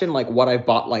question like what I've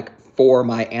bought like for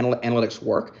my analytics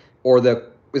work, or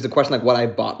is the question like what I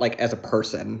bought like as a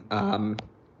person?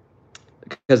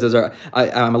 Because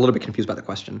I'm a little bit confused by the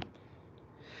question.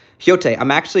 Hyote,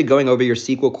 I'm actually going over your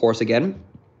SQL course again.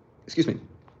 Excuse me.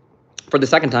 For the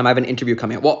second time, I have an interview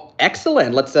coming up. Well,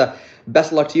 excellent. Let's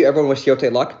best of luck to you. Everyone wish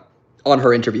Hyote luck on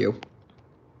her interview.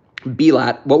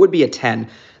 BLAT, what would be a 10?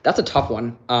 That's a tough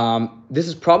one. This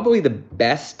is probably the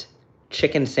best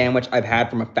chicken sandwich I've had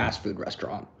from a fast food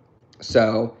restaurant.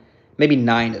 So maybe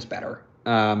 9 is better.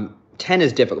 10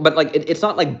 is difficult, but like it's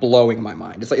not like blowing my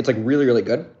mind. It's like really, really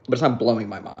good, but it's not blowing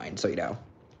my mind, so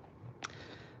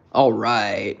All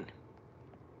right.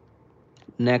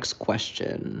 Next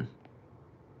question.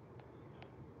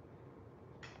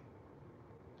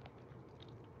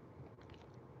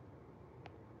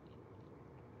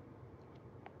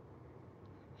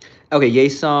 Okay,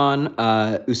 Jason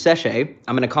Useshe.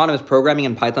 I'm an economist. Programming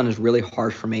in Python is really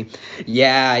harsh for me.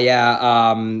 Yeah.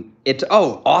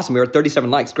 Awesome. We were at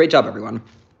 37 likes. Great job, everyone.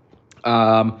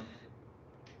 Yeah.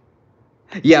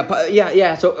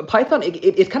 So Python,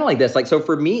 it's kind of like this. Like, so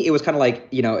for me, it was kind of like,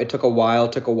 it took a while,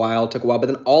 but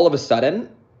then all of a sudden,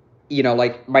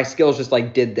 like my skills just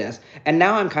like did this. And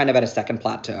now I'm kind of at a second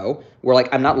plateau where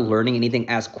like I'm not learning anything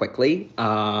as quickly.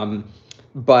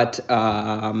 But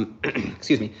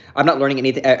excuse me, I'm not learning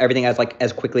everything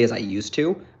as quickly as I used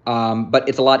to. But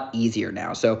it's a lot easier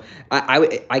now. So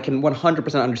I can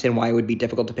 100% understand why it would be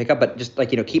difficult to pick up, but just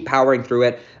like, keep powering through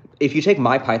it. If you take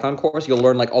my Python course, you'll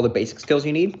learn like all the basic skills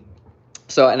you need.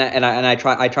 So I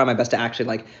try my best to actually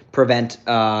like prevent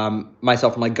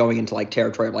myself from like going into like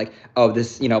territory of like, oh,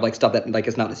 this, like stuff that like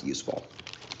is not as useful.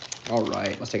 All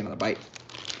right, let's take another bite.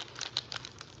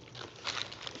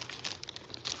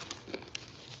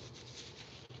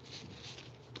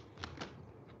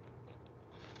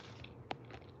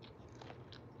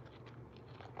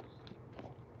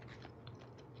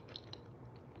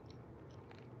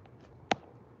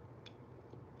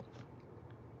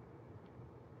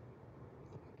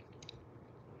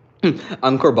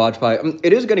 Encore Bajpai.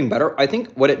 It is getting better. I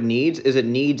think what it needs is a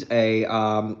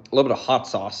little bit of hot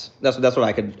sauce. That's what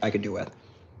I could do with.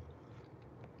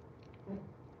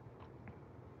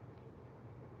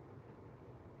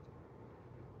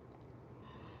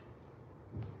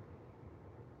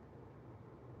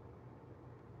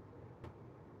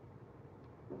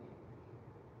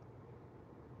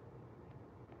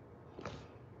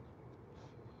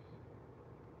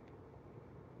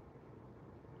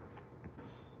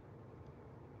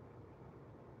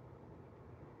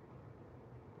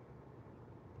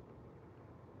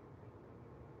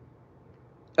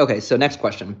 Okay, so next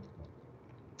question.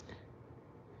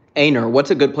 Aner, what's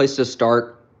a good place to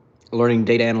start learning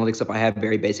data analytics if I have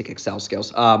very basic Excel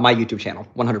skills? My YouTube channel,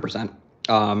 100%.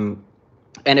 And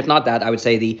if not that, I would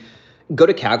say go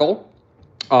to Kaggle.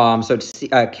 So it's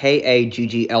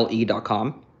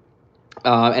Kaggle.com.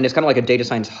 And it's kind of like a data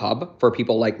science hub for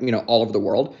people like, all over the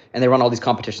world. And they run all these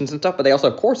competitions and stuff, but they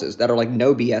also have courses that are like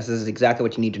no BS. This is exactly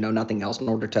what you need to know, nothing else in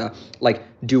order to like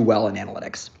do well in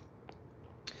analytics.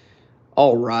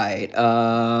 All right.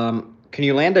 Can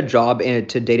you land a job to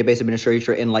database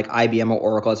administrator in like IBM or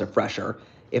Oracle as a fresher?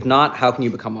 If not, how can you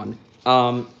become one?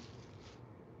 I'm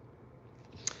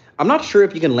not sure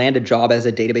if you can land a job as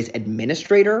a database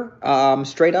administrator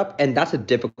straight up, and that's a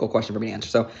difficult question for me to answer.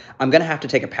 So I'm going to have to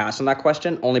take a pass on that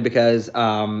question only because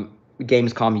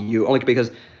Gamescom only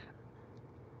because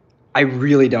I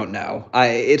really don't know.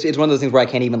 It's one of those things where I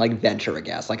can't even like venture a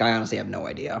guess. Like I honestly have no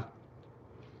idea.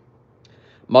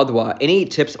 Madhwa, any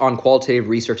tips on qualitative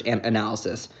research and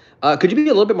analysis? Could you be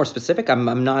a little bit more specific?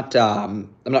 I'm not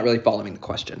really following the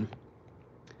question.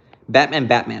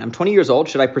 Batman, I'm 20 years old.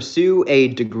 Should I pursue a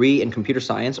degree in computer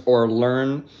science or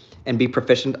learn and be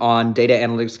proficient on data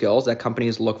analytics skills that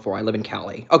companies look for? I live in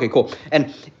Cali. Okay, cool.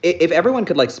 And if everyone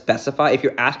could like specify, if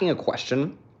you're asking a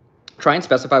question, try and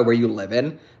specify where you live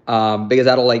in, because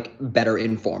that'll like better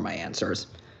inform my answers.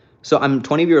 So I'm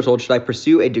 20 years old. Should I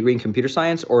pursue a degree in computer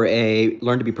science or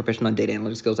learn to be proficient on data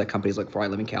analytics skills that companies look for? I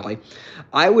live in Cali.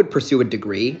 I would pursue a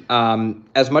degree.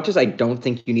 As much as I don't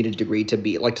think you need a degree to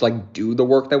do the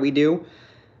work that we do,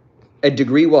 a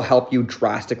degree will help you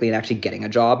drastically in actually getting a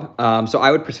job. So I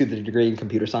would pursue the degree in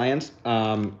computer science,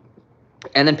 and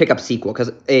then pick up SQL because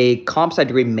a comp sci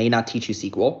degree may not teach you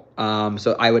SQL.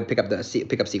 So I would pick up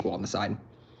SQL on the side.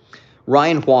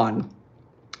 Ryan Juan.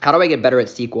 How do I get better at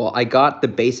SQL? I got the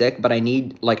basic, but I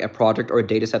need like a project or a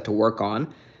data set to work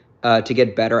on to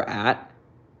get better at.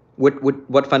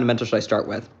 What fundamentals should I start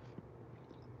with?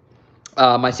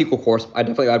 My SQL course, I'd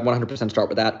 100% start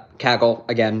with that. Kaggle,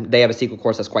 again, they have a SQL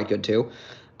course that's quite good too.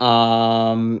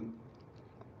 Oh,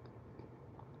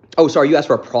 sorry, you asked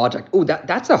for a project. Oh,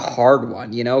 that's a hard one,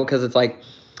 because it's like,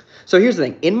 so here's the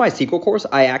thing. In my SQL course,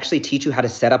 I actually teach you how to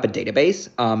set up a database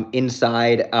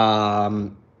inside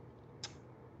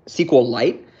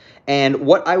SQLite. And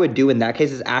what I would do in that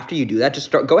case is after you do that,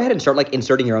 just go ahead and start like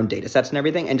inserting your own data sets and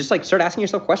everything and just like start asking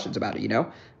yourself questions about it,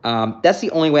 That's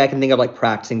the only way I can think of like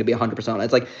practicing to be 100% on it.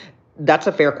 It's like, that's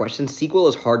a fair question. SQL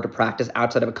is hard to practice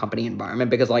outside of a company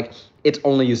environment because like it's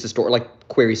only used to store like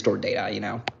query stored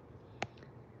data,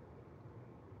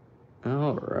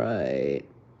 All right.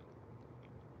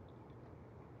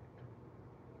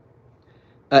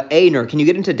 Aner, can you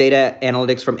get into data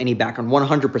analytics from any background?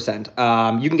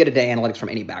 100%. You can get into analytics from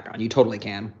any background. You totally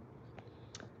can.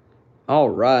 All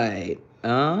right.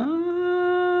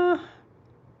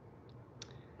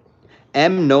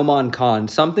 M. Noman Khan,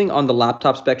 something on the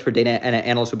laptop specs for data and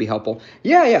analysts would be helpful.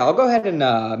 Yeah, I'll go ahead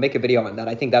and make a video on that.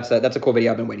 I think that's a cool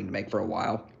video I've been waiting to make for a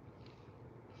while.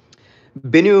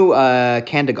 Binu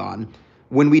Kandagon,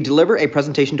 when we deliver a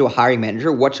presentation to a hiring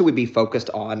manager, what should we be focused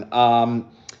on?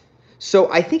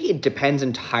 So I think it depends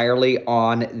entirely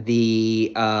on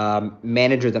the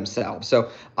manager themselves. So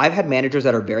I've had managers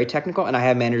that are very technical, and I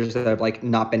have managers that have like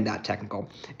not been that technical.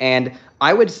 And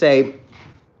I would say,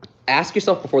 ask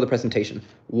yourself before the presentation,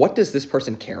 what does this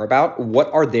person care about?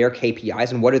 What are their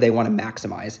KPIs and what do they want to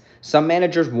maximize? Some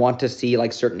managers want to see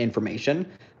like certain information.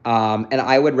 And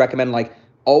I would recommend like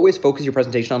always focus your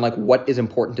presentation on like what is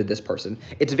important to this person.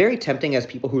 It's very tempting as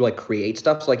people who like create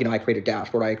stuff. So like, I create a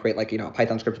dashboard, I create like, a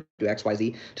Python script to do X, Y,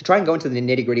 Z to try and go into the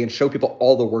nitty gritty and show people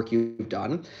all the work you've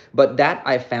done. But that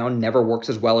I found never works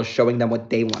as well as showing them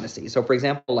what they want to see. So for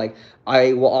example, like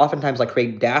I will oftentimes like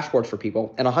create dashboards for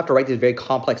people and I'll have to write these very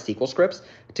complex SQL scripts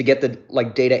to get the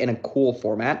like data in a cool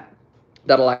format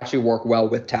that'll actually work well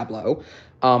with Tableau.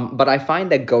 But I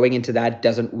find that going into that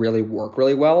doesn't really work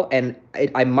really well. And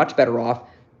I'm much better off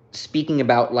speaking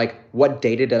about like what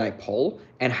data did I pull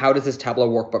and how does this Tableau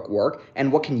workbook work and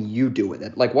what can you do with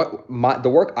it? Like what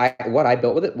I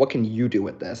built with it, what can you do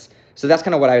with this? So that's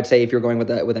kind of what I would say if you're going with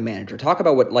a manager. Talk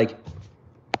about what like.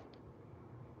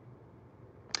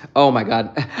 Oh my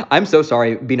God, I'm so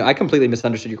sorry, Bino. I completely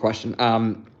misunderstood your question.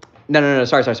 No.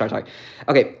 Sorry.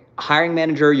 Okay, hiring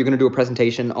manager. You're going to do a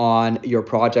presentation on your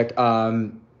project.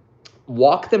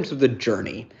 Walk them through the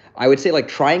journey. I would say like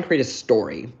try and create a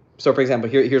story. So for example,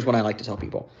 here's what I like to tell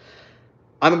people.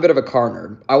 I'm a bit of a car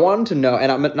nerd. I want them to know,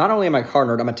 and I'm not only am I a car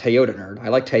nerd, I'm a Toyota nerd. I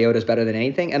like Toyotas better than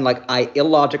anything, and like I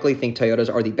illogically think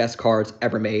Toyotas are the best cars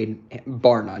ever made,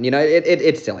 bar none. You know,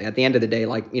 it's silly. At the end of the day,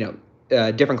 like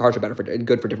different cars are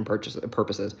good for different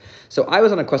purposes. So I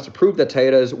was on a quest to prove that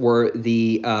Toyotas were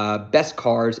the best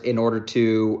cars in order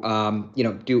to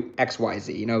do X, Y,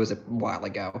 Z. You know, it was a while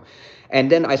ago,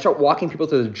 and then I start walking people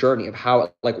through the journey of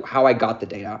how I got the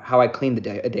data, how I cleaned the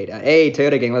data. Hey,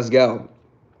 Toyota gang, let's go.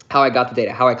 How I got the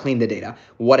data, how I cleaned the data,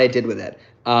 what I did with it.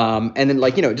 And then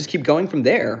just keep going from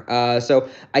there. So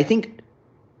I think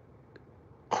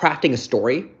crafting a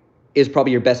story is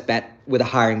probably your best bet with a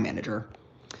hiring manager.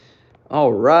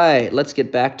 All right, let's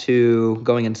get back to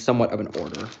going in somewhat of an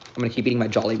order. I'm gonna keep eating my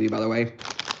Jollibee, by the way.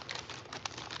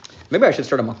 Maybe I should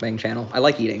start a mukbang channel. I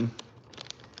like eating.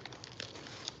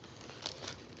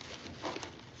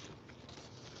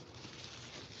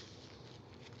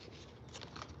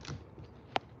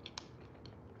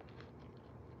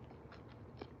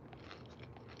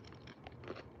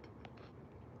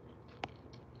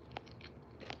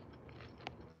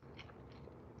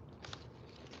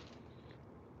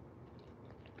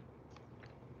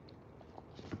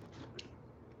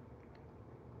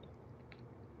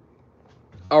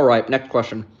 All right, next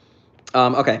question.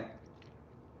 Okay.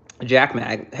 Jack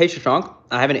Mag. Hey, Shashank.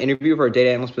 I have an interview for a data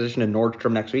analyst position in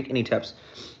Nordstrom next week. Any tips?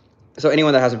 So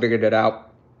anyone that hasn't figured it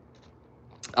out,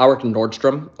 I worked in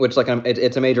Nordstrom, which is like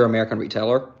it's a major American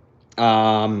retailer.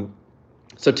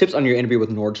 So tips on your interview with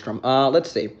Nordstrom. Let's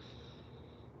see.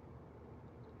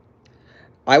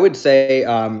 I would say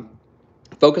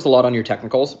focus a lot on your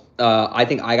technicals. I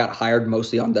think I got hired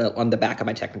mostly on the back of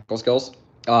my technical skills.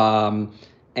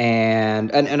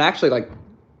 And actually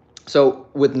so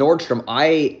with Nordstrom,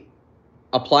 I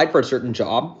applied for a certain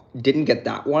job, didn't get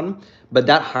that one, but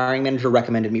that hiring manager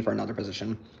recommended me for another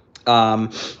position.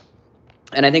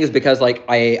 And I think it's because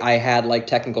I had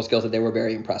technical skills that they were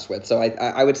very impressed with. So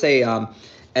I would say,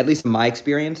 at least in my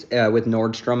experience with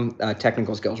Nordstrom,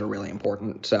 technical skills are really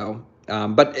important. So,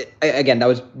 again, that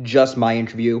was just my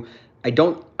interview.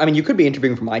 You could be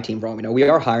interviewing for my team, Rome. We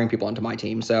are hiring people onto my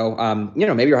team. So,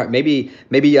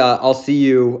 maybe I'll see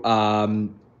you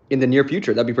in the near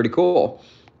future. That'd be pretty cool.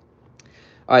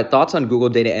 All right, thoughts on Google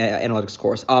Data Analytics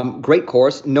course. Great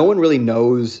course. No one really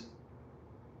knows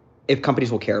if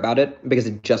companies will care about it because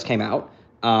it just came out.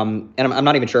 And I'm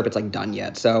not even sure if it's done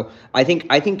yet. So I think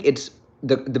it's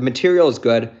the material is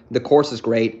good. The course is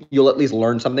great. You'll at least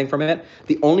learn something from it.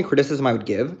 The only criticism I would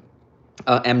give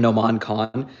M. Noman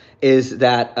Khan is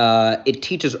that it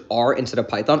teaches R instead of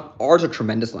Python. R is a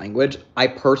tremendous language. I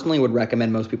personally would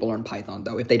recommend most people learn Python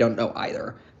though, if they don't know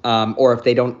either. Or if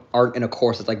they aren't in a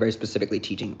course that's very specifically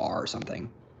teaching R or something.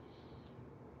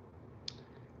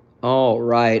 All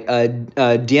right,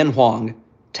 Dian Huang,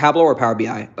 Tableau or Power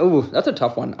BI? Oh, that's a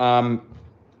tough one.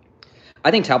 I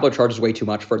think Tableau charges way too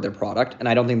much for their product, and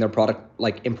I don't think their product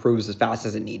improves as fast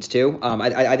as it needs to.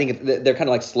 I think they're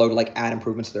kind of slow to add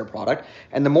improvements to their product.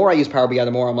 And the more I use Power BI, the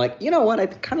more I'm like, you know what, I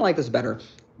kind of like this better.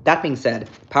 That being said,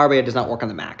 Power BI does not work on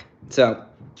the Mac, so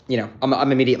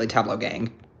I'm immediately Tableau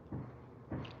gang.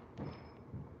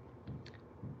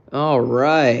 All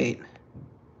right.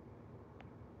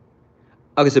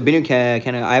 Okay, so Binu,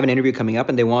 I have an interview coming up,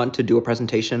 and they want to do a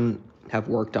presentation have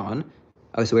worked on.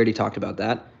 Okay, so we already talked about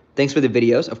that. Thanks for the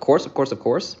videos. Of course.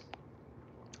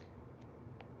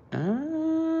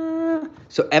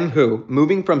 So MWho,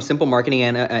 moving from simple marketing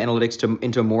analytics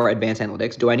into more advanced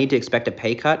analytics, do I need to expect a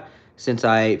pay cut since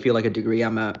I feel like to a degree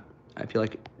I'm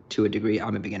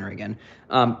a beginner again?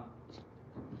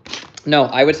 No,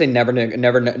 I would say never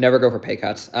go for pay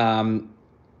cuts. Not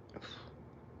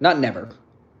never.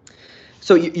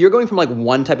 So you're going from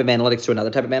one type of analytics to another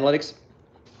type of analytics,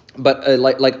 but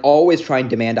always try and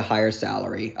demand a higher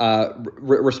salary.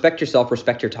 Respect yourself,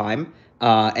 respect your time,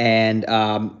 so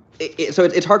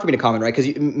it's hard for me to comment, right?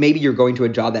 Because maybe you're going to a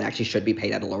job that actually should be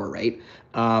paid at a lower rate.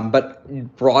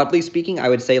 But broadly speaking, I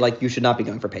would say you should not be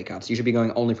going for pay cuts. You should be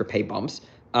going only for pay bumps,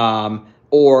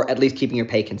 or at least keeping your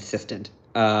pay consistent.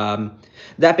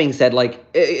 That being said,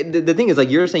 the thing is,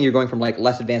 you're saying you're going from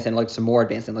less advanced analytics to more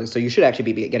advanced analytics, so you should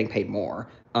actually be getting paid more,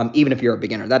 even if you're a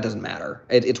beginner. That doesn't matter.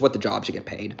 It's what the jobs you get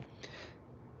paid.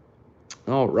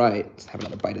 All right, let's have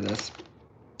another bite of this.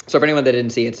 So for anyone that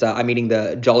didn't see, I'm eating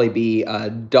the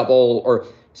Jollibee double or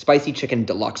spicy chicken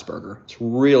deluxe burger. It's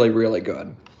really, really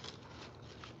good.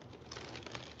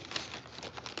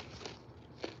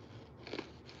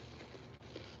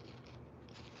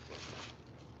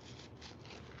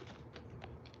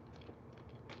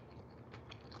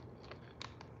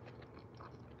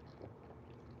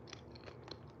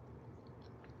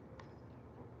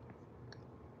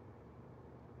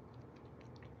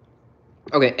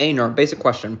 Okay, Ainur, basic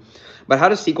question. But how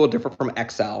does SQL differ from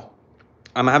Excel?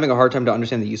 I'm having a hard time to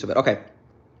understand the use of it. Okay.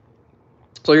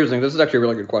 So here's the thing. This is actually a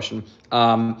really good question.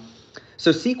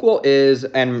 So SQL is,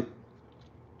 and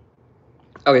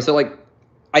okay, so like,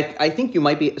 I think you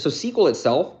might be, so SQL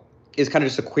itself is kind of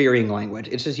just a querying language.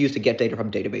 It's just used to get data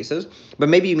from databases, but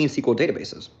maybe you mean SQL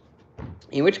databases.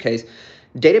 In which case,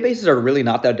 databases are really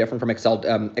not that different from Excel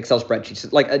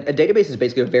spreadsheets. Like a database is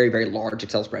basically a very, very large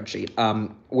Excel spreadsheet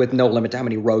with no limit to how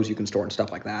many rows you can store and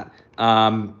stuff like that.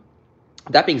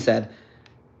 That being said,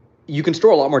 you can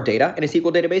store a lot more data in a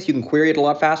SQL database. You can query it a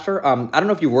lot faster. I don't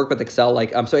know if you work with Excel,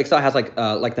 so Excel has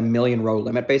like the million row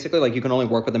limit basically. Like you can only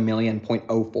work with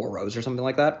 1,000,000.04 rows or something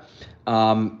like that.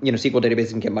 SQL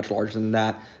databases can get much larger than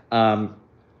that.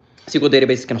 SQL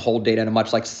databases can hold data in a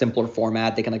much simpler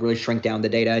format. They can really shrink down the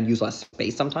data and use less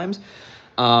space sometimes.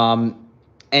 And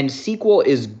Excel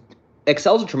is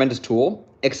a tremendous tool.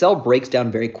 Excel breaks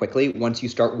down very quickly once you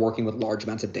start working with large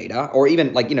amounts of data, or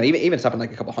even even stuff in a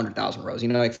couple 100,000 rows.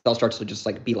 Excel starts to just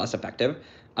be less effective.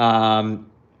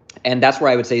 And that's where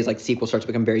I would say is SQL starts to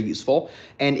become very useful.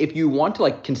 And if you want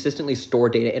to consistently store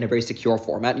data in a very secure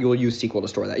format, you will use SQL to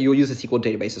store that. You will use a SQL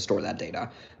database to store that data.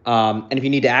 And if you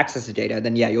need to access the data,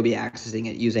 then yeah, you'll be accessing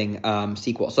it using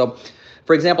SQL. So,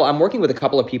 for example, I'm working with a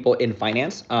couple of people in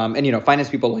finance, and finance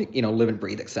people live and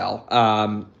breathe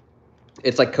Excel.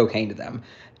 It's like cocaine to them,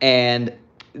 and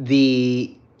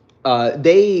they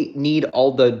need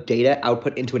all the data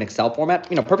output into an Excel format.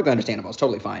 Perfectly understandable. It's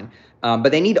totally fine.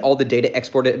 But they need all the data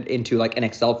exported into an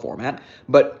Excel format.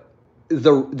 But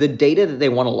the data that they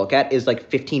want to look at is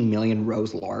 15 million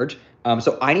rows large.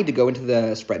 So I need to go into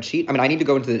the spreadsheet. I need to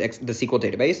go into the SQL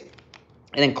database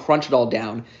and then crunch it all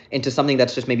down into something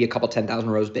that's just maybe a couple 10,000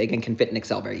 rows big and can fit in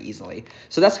Excel very easily.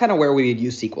 So that's kind of where we would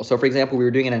use SQL. So for example, we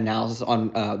were doing an analysis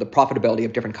on the profitability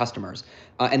of different customers.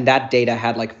 And that data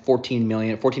had 14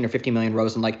 or 15 million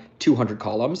rows and 200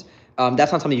 columns.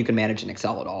 That's not something you can manage in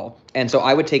Excel at all. And so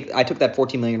I took that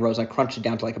 14 million rows and I crunched it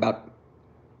down to about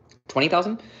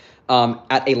 20,000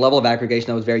 at a level of aggregation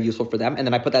that was very useful for them. And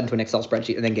then I put that into an Excel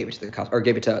spreadsheet and then gave it to the customer, or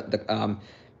gave it to the,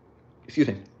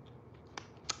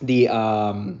 the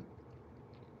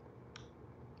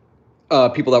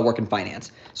people that work in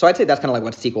finance. So I'd say that's kind of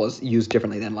what SQL is used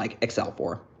differently than Excel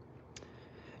for.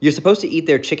 You're supposed to eat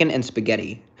their chicken and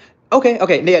spaghetti. Okay.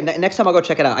 Yeah, next time I'll go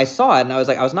check it out. I saw it and I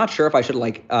was not sure if I should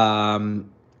gone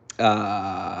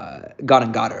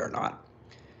and got it or not.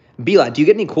 Bila, do you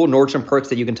get any cool Nordstrom perks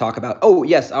that you can talk about? Oh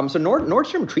yes. So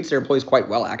Nordstrom treats their employees quite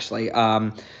well actually.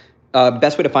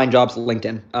 Best way to find jobs,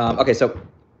 LinkedIn. Okay, so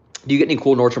do you get any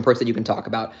cool Nordstrom perks that you can talk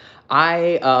about?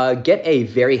 I get a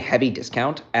very heavy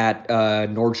discount at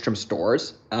Nordstrom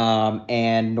stores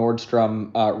and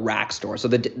Nordstrom rack stores. So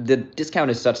the discount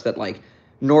is such that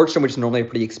Nordstrom, which is normally a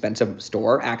pretty expensive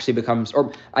store, actually becomes,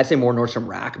 or I'd say more Nordstrom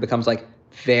rack becomes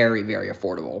very, very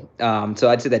affordable. So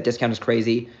I'd say that discount is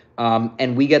crazy.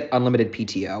 And we get unlimited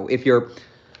PTO. If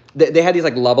they have these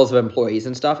levels of employees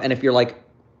and stuff. And if you're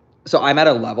so I'm at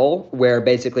a level where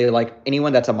basically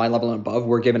anyone that's at my level and above,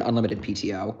 we're given unlimited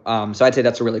PTO. So I'd say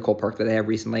that's a really cool perk that they have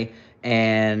recently.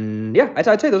 And yeah,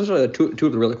 I'd say those are two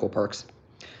of the really cool perks.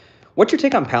 What's your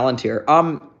take on Palantir?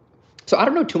 So I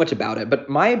don't know too much about it, but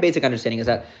my basic understanding is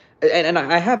that, and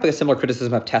I have a similar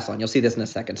criticism of Tesla, and you'll see this in a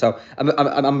second. So I'm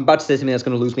about to say something that's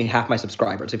going to lose me half my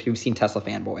subscribers if you've seen Tesla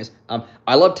fanboys.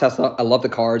 I love Tesla. I love the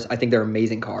cars. I think they're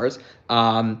amazing cars.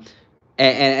 And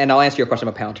I'll answer your question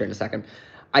about Palantir in a second.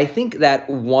 I think that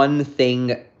one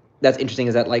thing that's interesting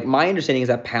is that my understanding is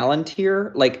that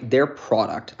Palantir, their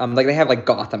product, they have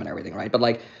Gotham and everything, right?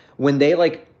 But when they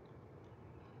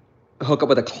hook up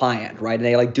with a client, right, and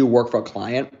they do work for a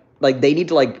client, they need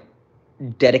to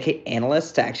dedicate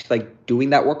analysts to actually doing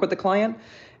that work with the client.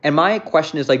 And my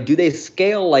question is do they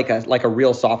scale like a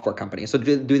real software company? So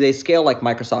do they scale like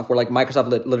Microsoft, where Microsoft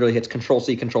literally hits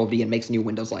Control-C, Control-V and makes a new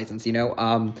Windows license,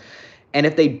 And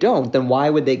if they don't, then why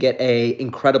would they get a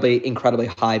incredibly, incredibly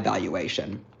high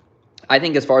valuation? I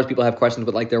think as far as people have questions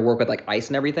with their work with ICE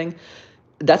and everything,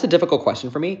 that's a difficult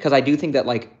question for me, because I do think that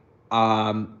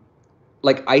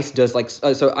ICE does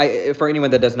for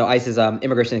anyone that doesn't know, ICE is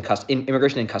immigration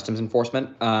and customs enforcement.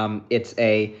 It's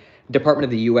a department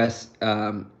of the U.S.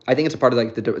 I think it's a part of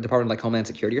like the Department of like Homeland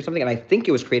Security or something, and I think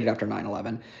it was created after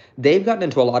 9/11. They've gotten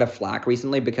into a lot of flack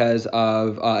recently because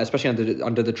of, especially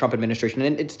under the Trump administration,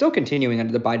 and it's still continuing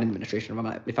under the Biden administration,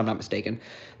 if I'm not mistaken.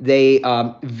 They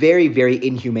very, very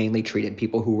inhumanely treated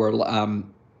people who were,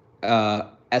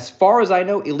 as far as I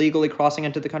know, illegally crossing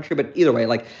into the country. But either way,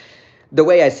 like the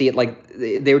way I see it, like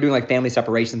they were doing like family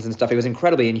separations and stuff. It was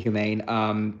incredibly inhumane.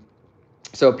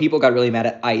 So people got really mad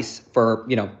at ICE for,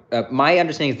 my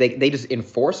understanding is they just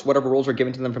enforce whatever rules are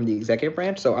given to them from the executive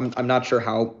branch. So I'm not sure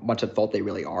how much at fault they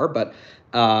really are, but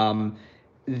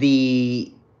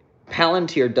the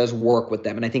Palantir does work with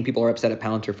them, and I think people are upset at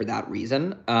Palantir for that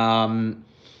reason.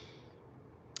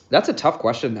 That's a tough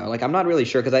question, though. Like, I'm not really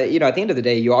sure because at the end of the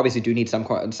day, you obviously do need some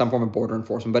form of border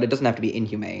enforcement, but it doesn't have to be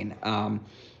inhumane.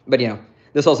 But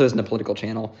this also isn't a political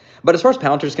channel. But as far as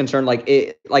Palantir is concerned, like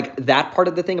that part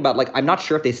of the thing about like, I'm not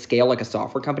sure if they scale like a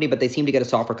software company, but they seem to get a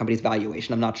software company's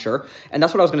valuation. I'm not sure. And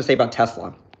that's what I was going to say about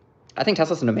Tesla. I think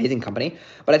Tesla's an amazing company,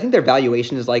 but I think their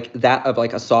valuation is like that of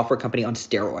like a software company on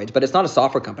steroids. But it's not a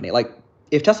software company. Like,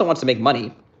 if Tesla wants to make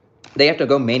money, they have to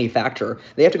go manufacture.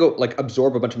 They have to go like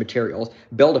absorb a bunch of materials,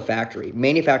 build a factory,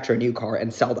 manufacture a new car,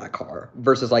 and sell that car.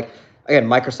 Versus like, again,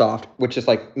 Microsoft, which is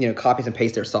like, copies and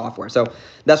pastes their software. So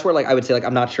that's where like I would say like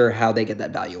I'm not sure how they get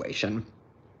that valuation.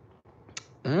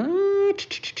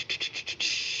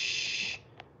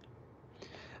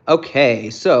 Okay,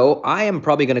 so I am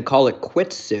probably going to call it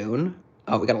quits soon.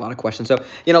 Oh, we got a lot of questions. So,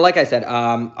 like I said,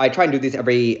 I try and do these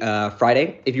every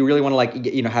Friday. If you really want to, like,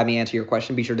 have me answer your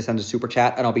question, be sure to send a super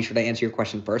chat, and I'll be sure to answer your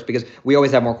question first because we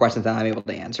always have more questions than I'm able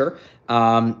to answer.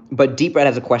 But Deep Red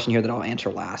has a question here that I'll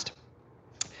answer last.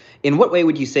 In what way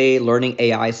would you say learning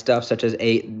AI stuff, such as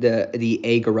the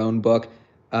A. Garone book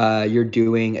you're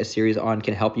doing a series on,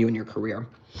 can help you in your career?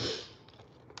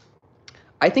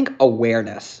 I think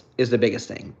awareness is the biggest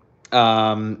thing.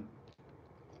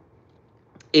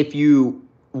 If you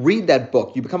read that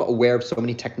book, you become aware of so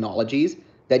many technologies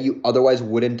that you otherwise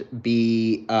wouldn't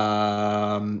be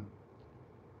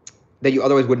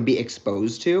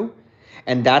exposed to,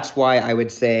 and that's why I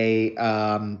would say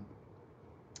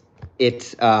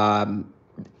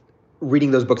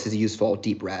reading those books is useful.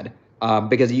 Deep Red.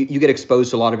 Because you get exposed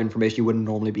to a lot of information you wouldn't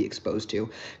normally be exposed to.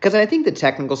 Because I think the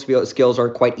technical skills are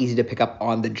quite easy to pick up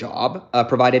on the job,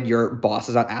 provided your boss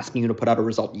is not asking you to put out a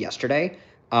result yesterday.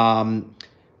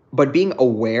 But being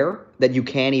aware that you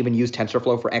can even use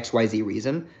TensorFlow for XYZ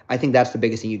reason, I think that's the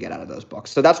biggest thing you get out of those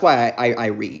books. So that's why I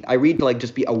read. I read to like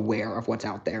just be aware of what's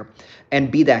out there and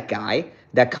be that guy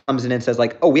that comes in and says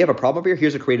like, oh, we have a problem over here.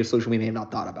 Here's a creative solution we may have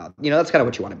not thought about. That's kind of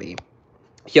what you want to be.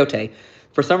 Hyote.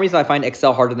 For some reason, I find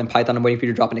Excel harder than Python. I'm waiting for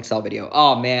you to drop an Excel video.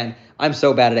 Oh, man, I'm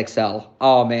so bad at Excel.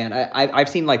 Oh, man, I've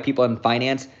seen, like, people in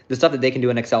finance, the stuff that they can do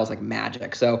in Excel is, like,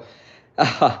 magic. So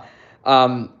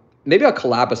maybe I'll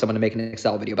collab with someone to make an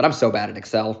Excel video, but I'm so bad at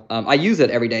Excel. I use it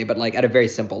every day, but, like, at a very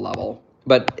simple level.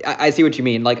 But I see what you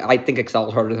mean. Like, I think Excel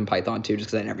is harder than Python, too, just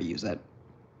because I never use it.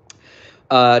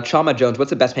 Chama Jones,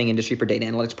 what's the best paying industry for data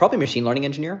analytics? Probably machine learning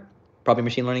engineer.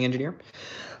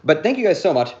 But thank you guys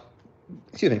so much.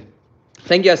 Excuse me.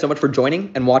 Thank you guys so much for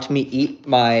joining and watching me eat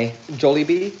my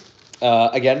Jollibee.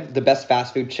 Again, the best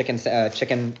fast food chicken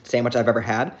sandwich I've ever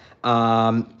had.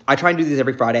 I try and do these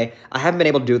every Friday. I haven't been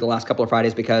able to do it the last couple of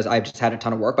Fridays because I've just had a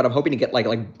ton of work, but I'm hoping to get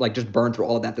like just burn through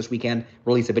all of that this weekend,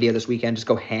 release a video this weekend, just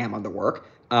go ham on the work.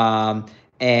 I'll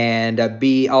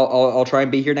try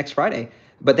and be here next Friday.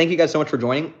 But thank you guys so much for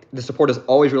joining. The support is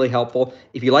always really helpful.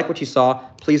 If you like what you saw,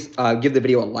 please give the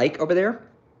video a like over there.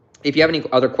 If you have any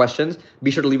other questions,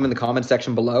 be sure to leave them in the comments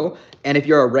section below. And if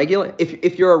you're a regular,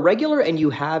 if you're a regular and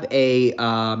you have a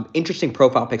interesting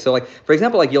profile pic, so like for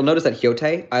example, like you'll notice that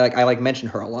Hyote, I mention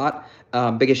her a lot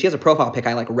because she has a profile pic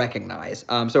I like recognize.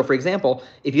 So for example,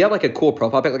 if you have like a cool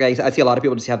profile pic, like I see a lot of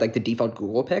people just have like the default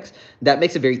Google pics, that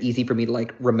makes it very easy for me to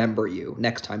like remember you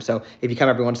next time. So if you come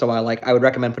every once in a while, like I would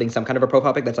recommend putting some kind of a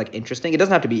profile pic that's like interesting. It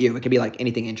doesn't have to be you. It could be like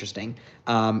anything interesting,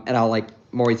 and I'll like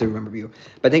more easily remember you.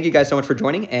 But thank you guys so much for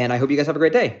joining, and I hope you guys have a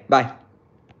great day. Bye.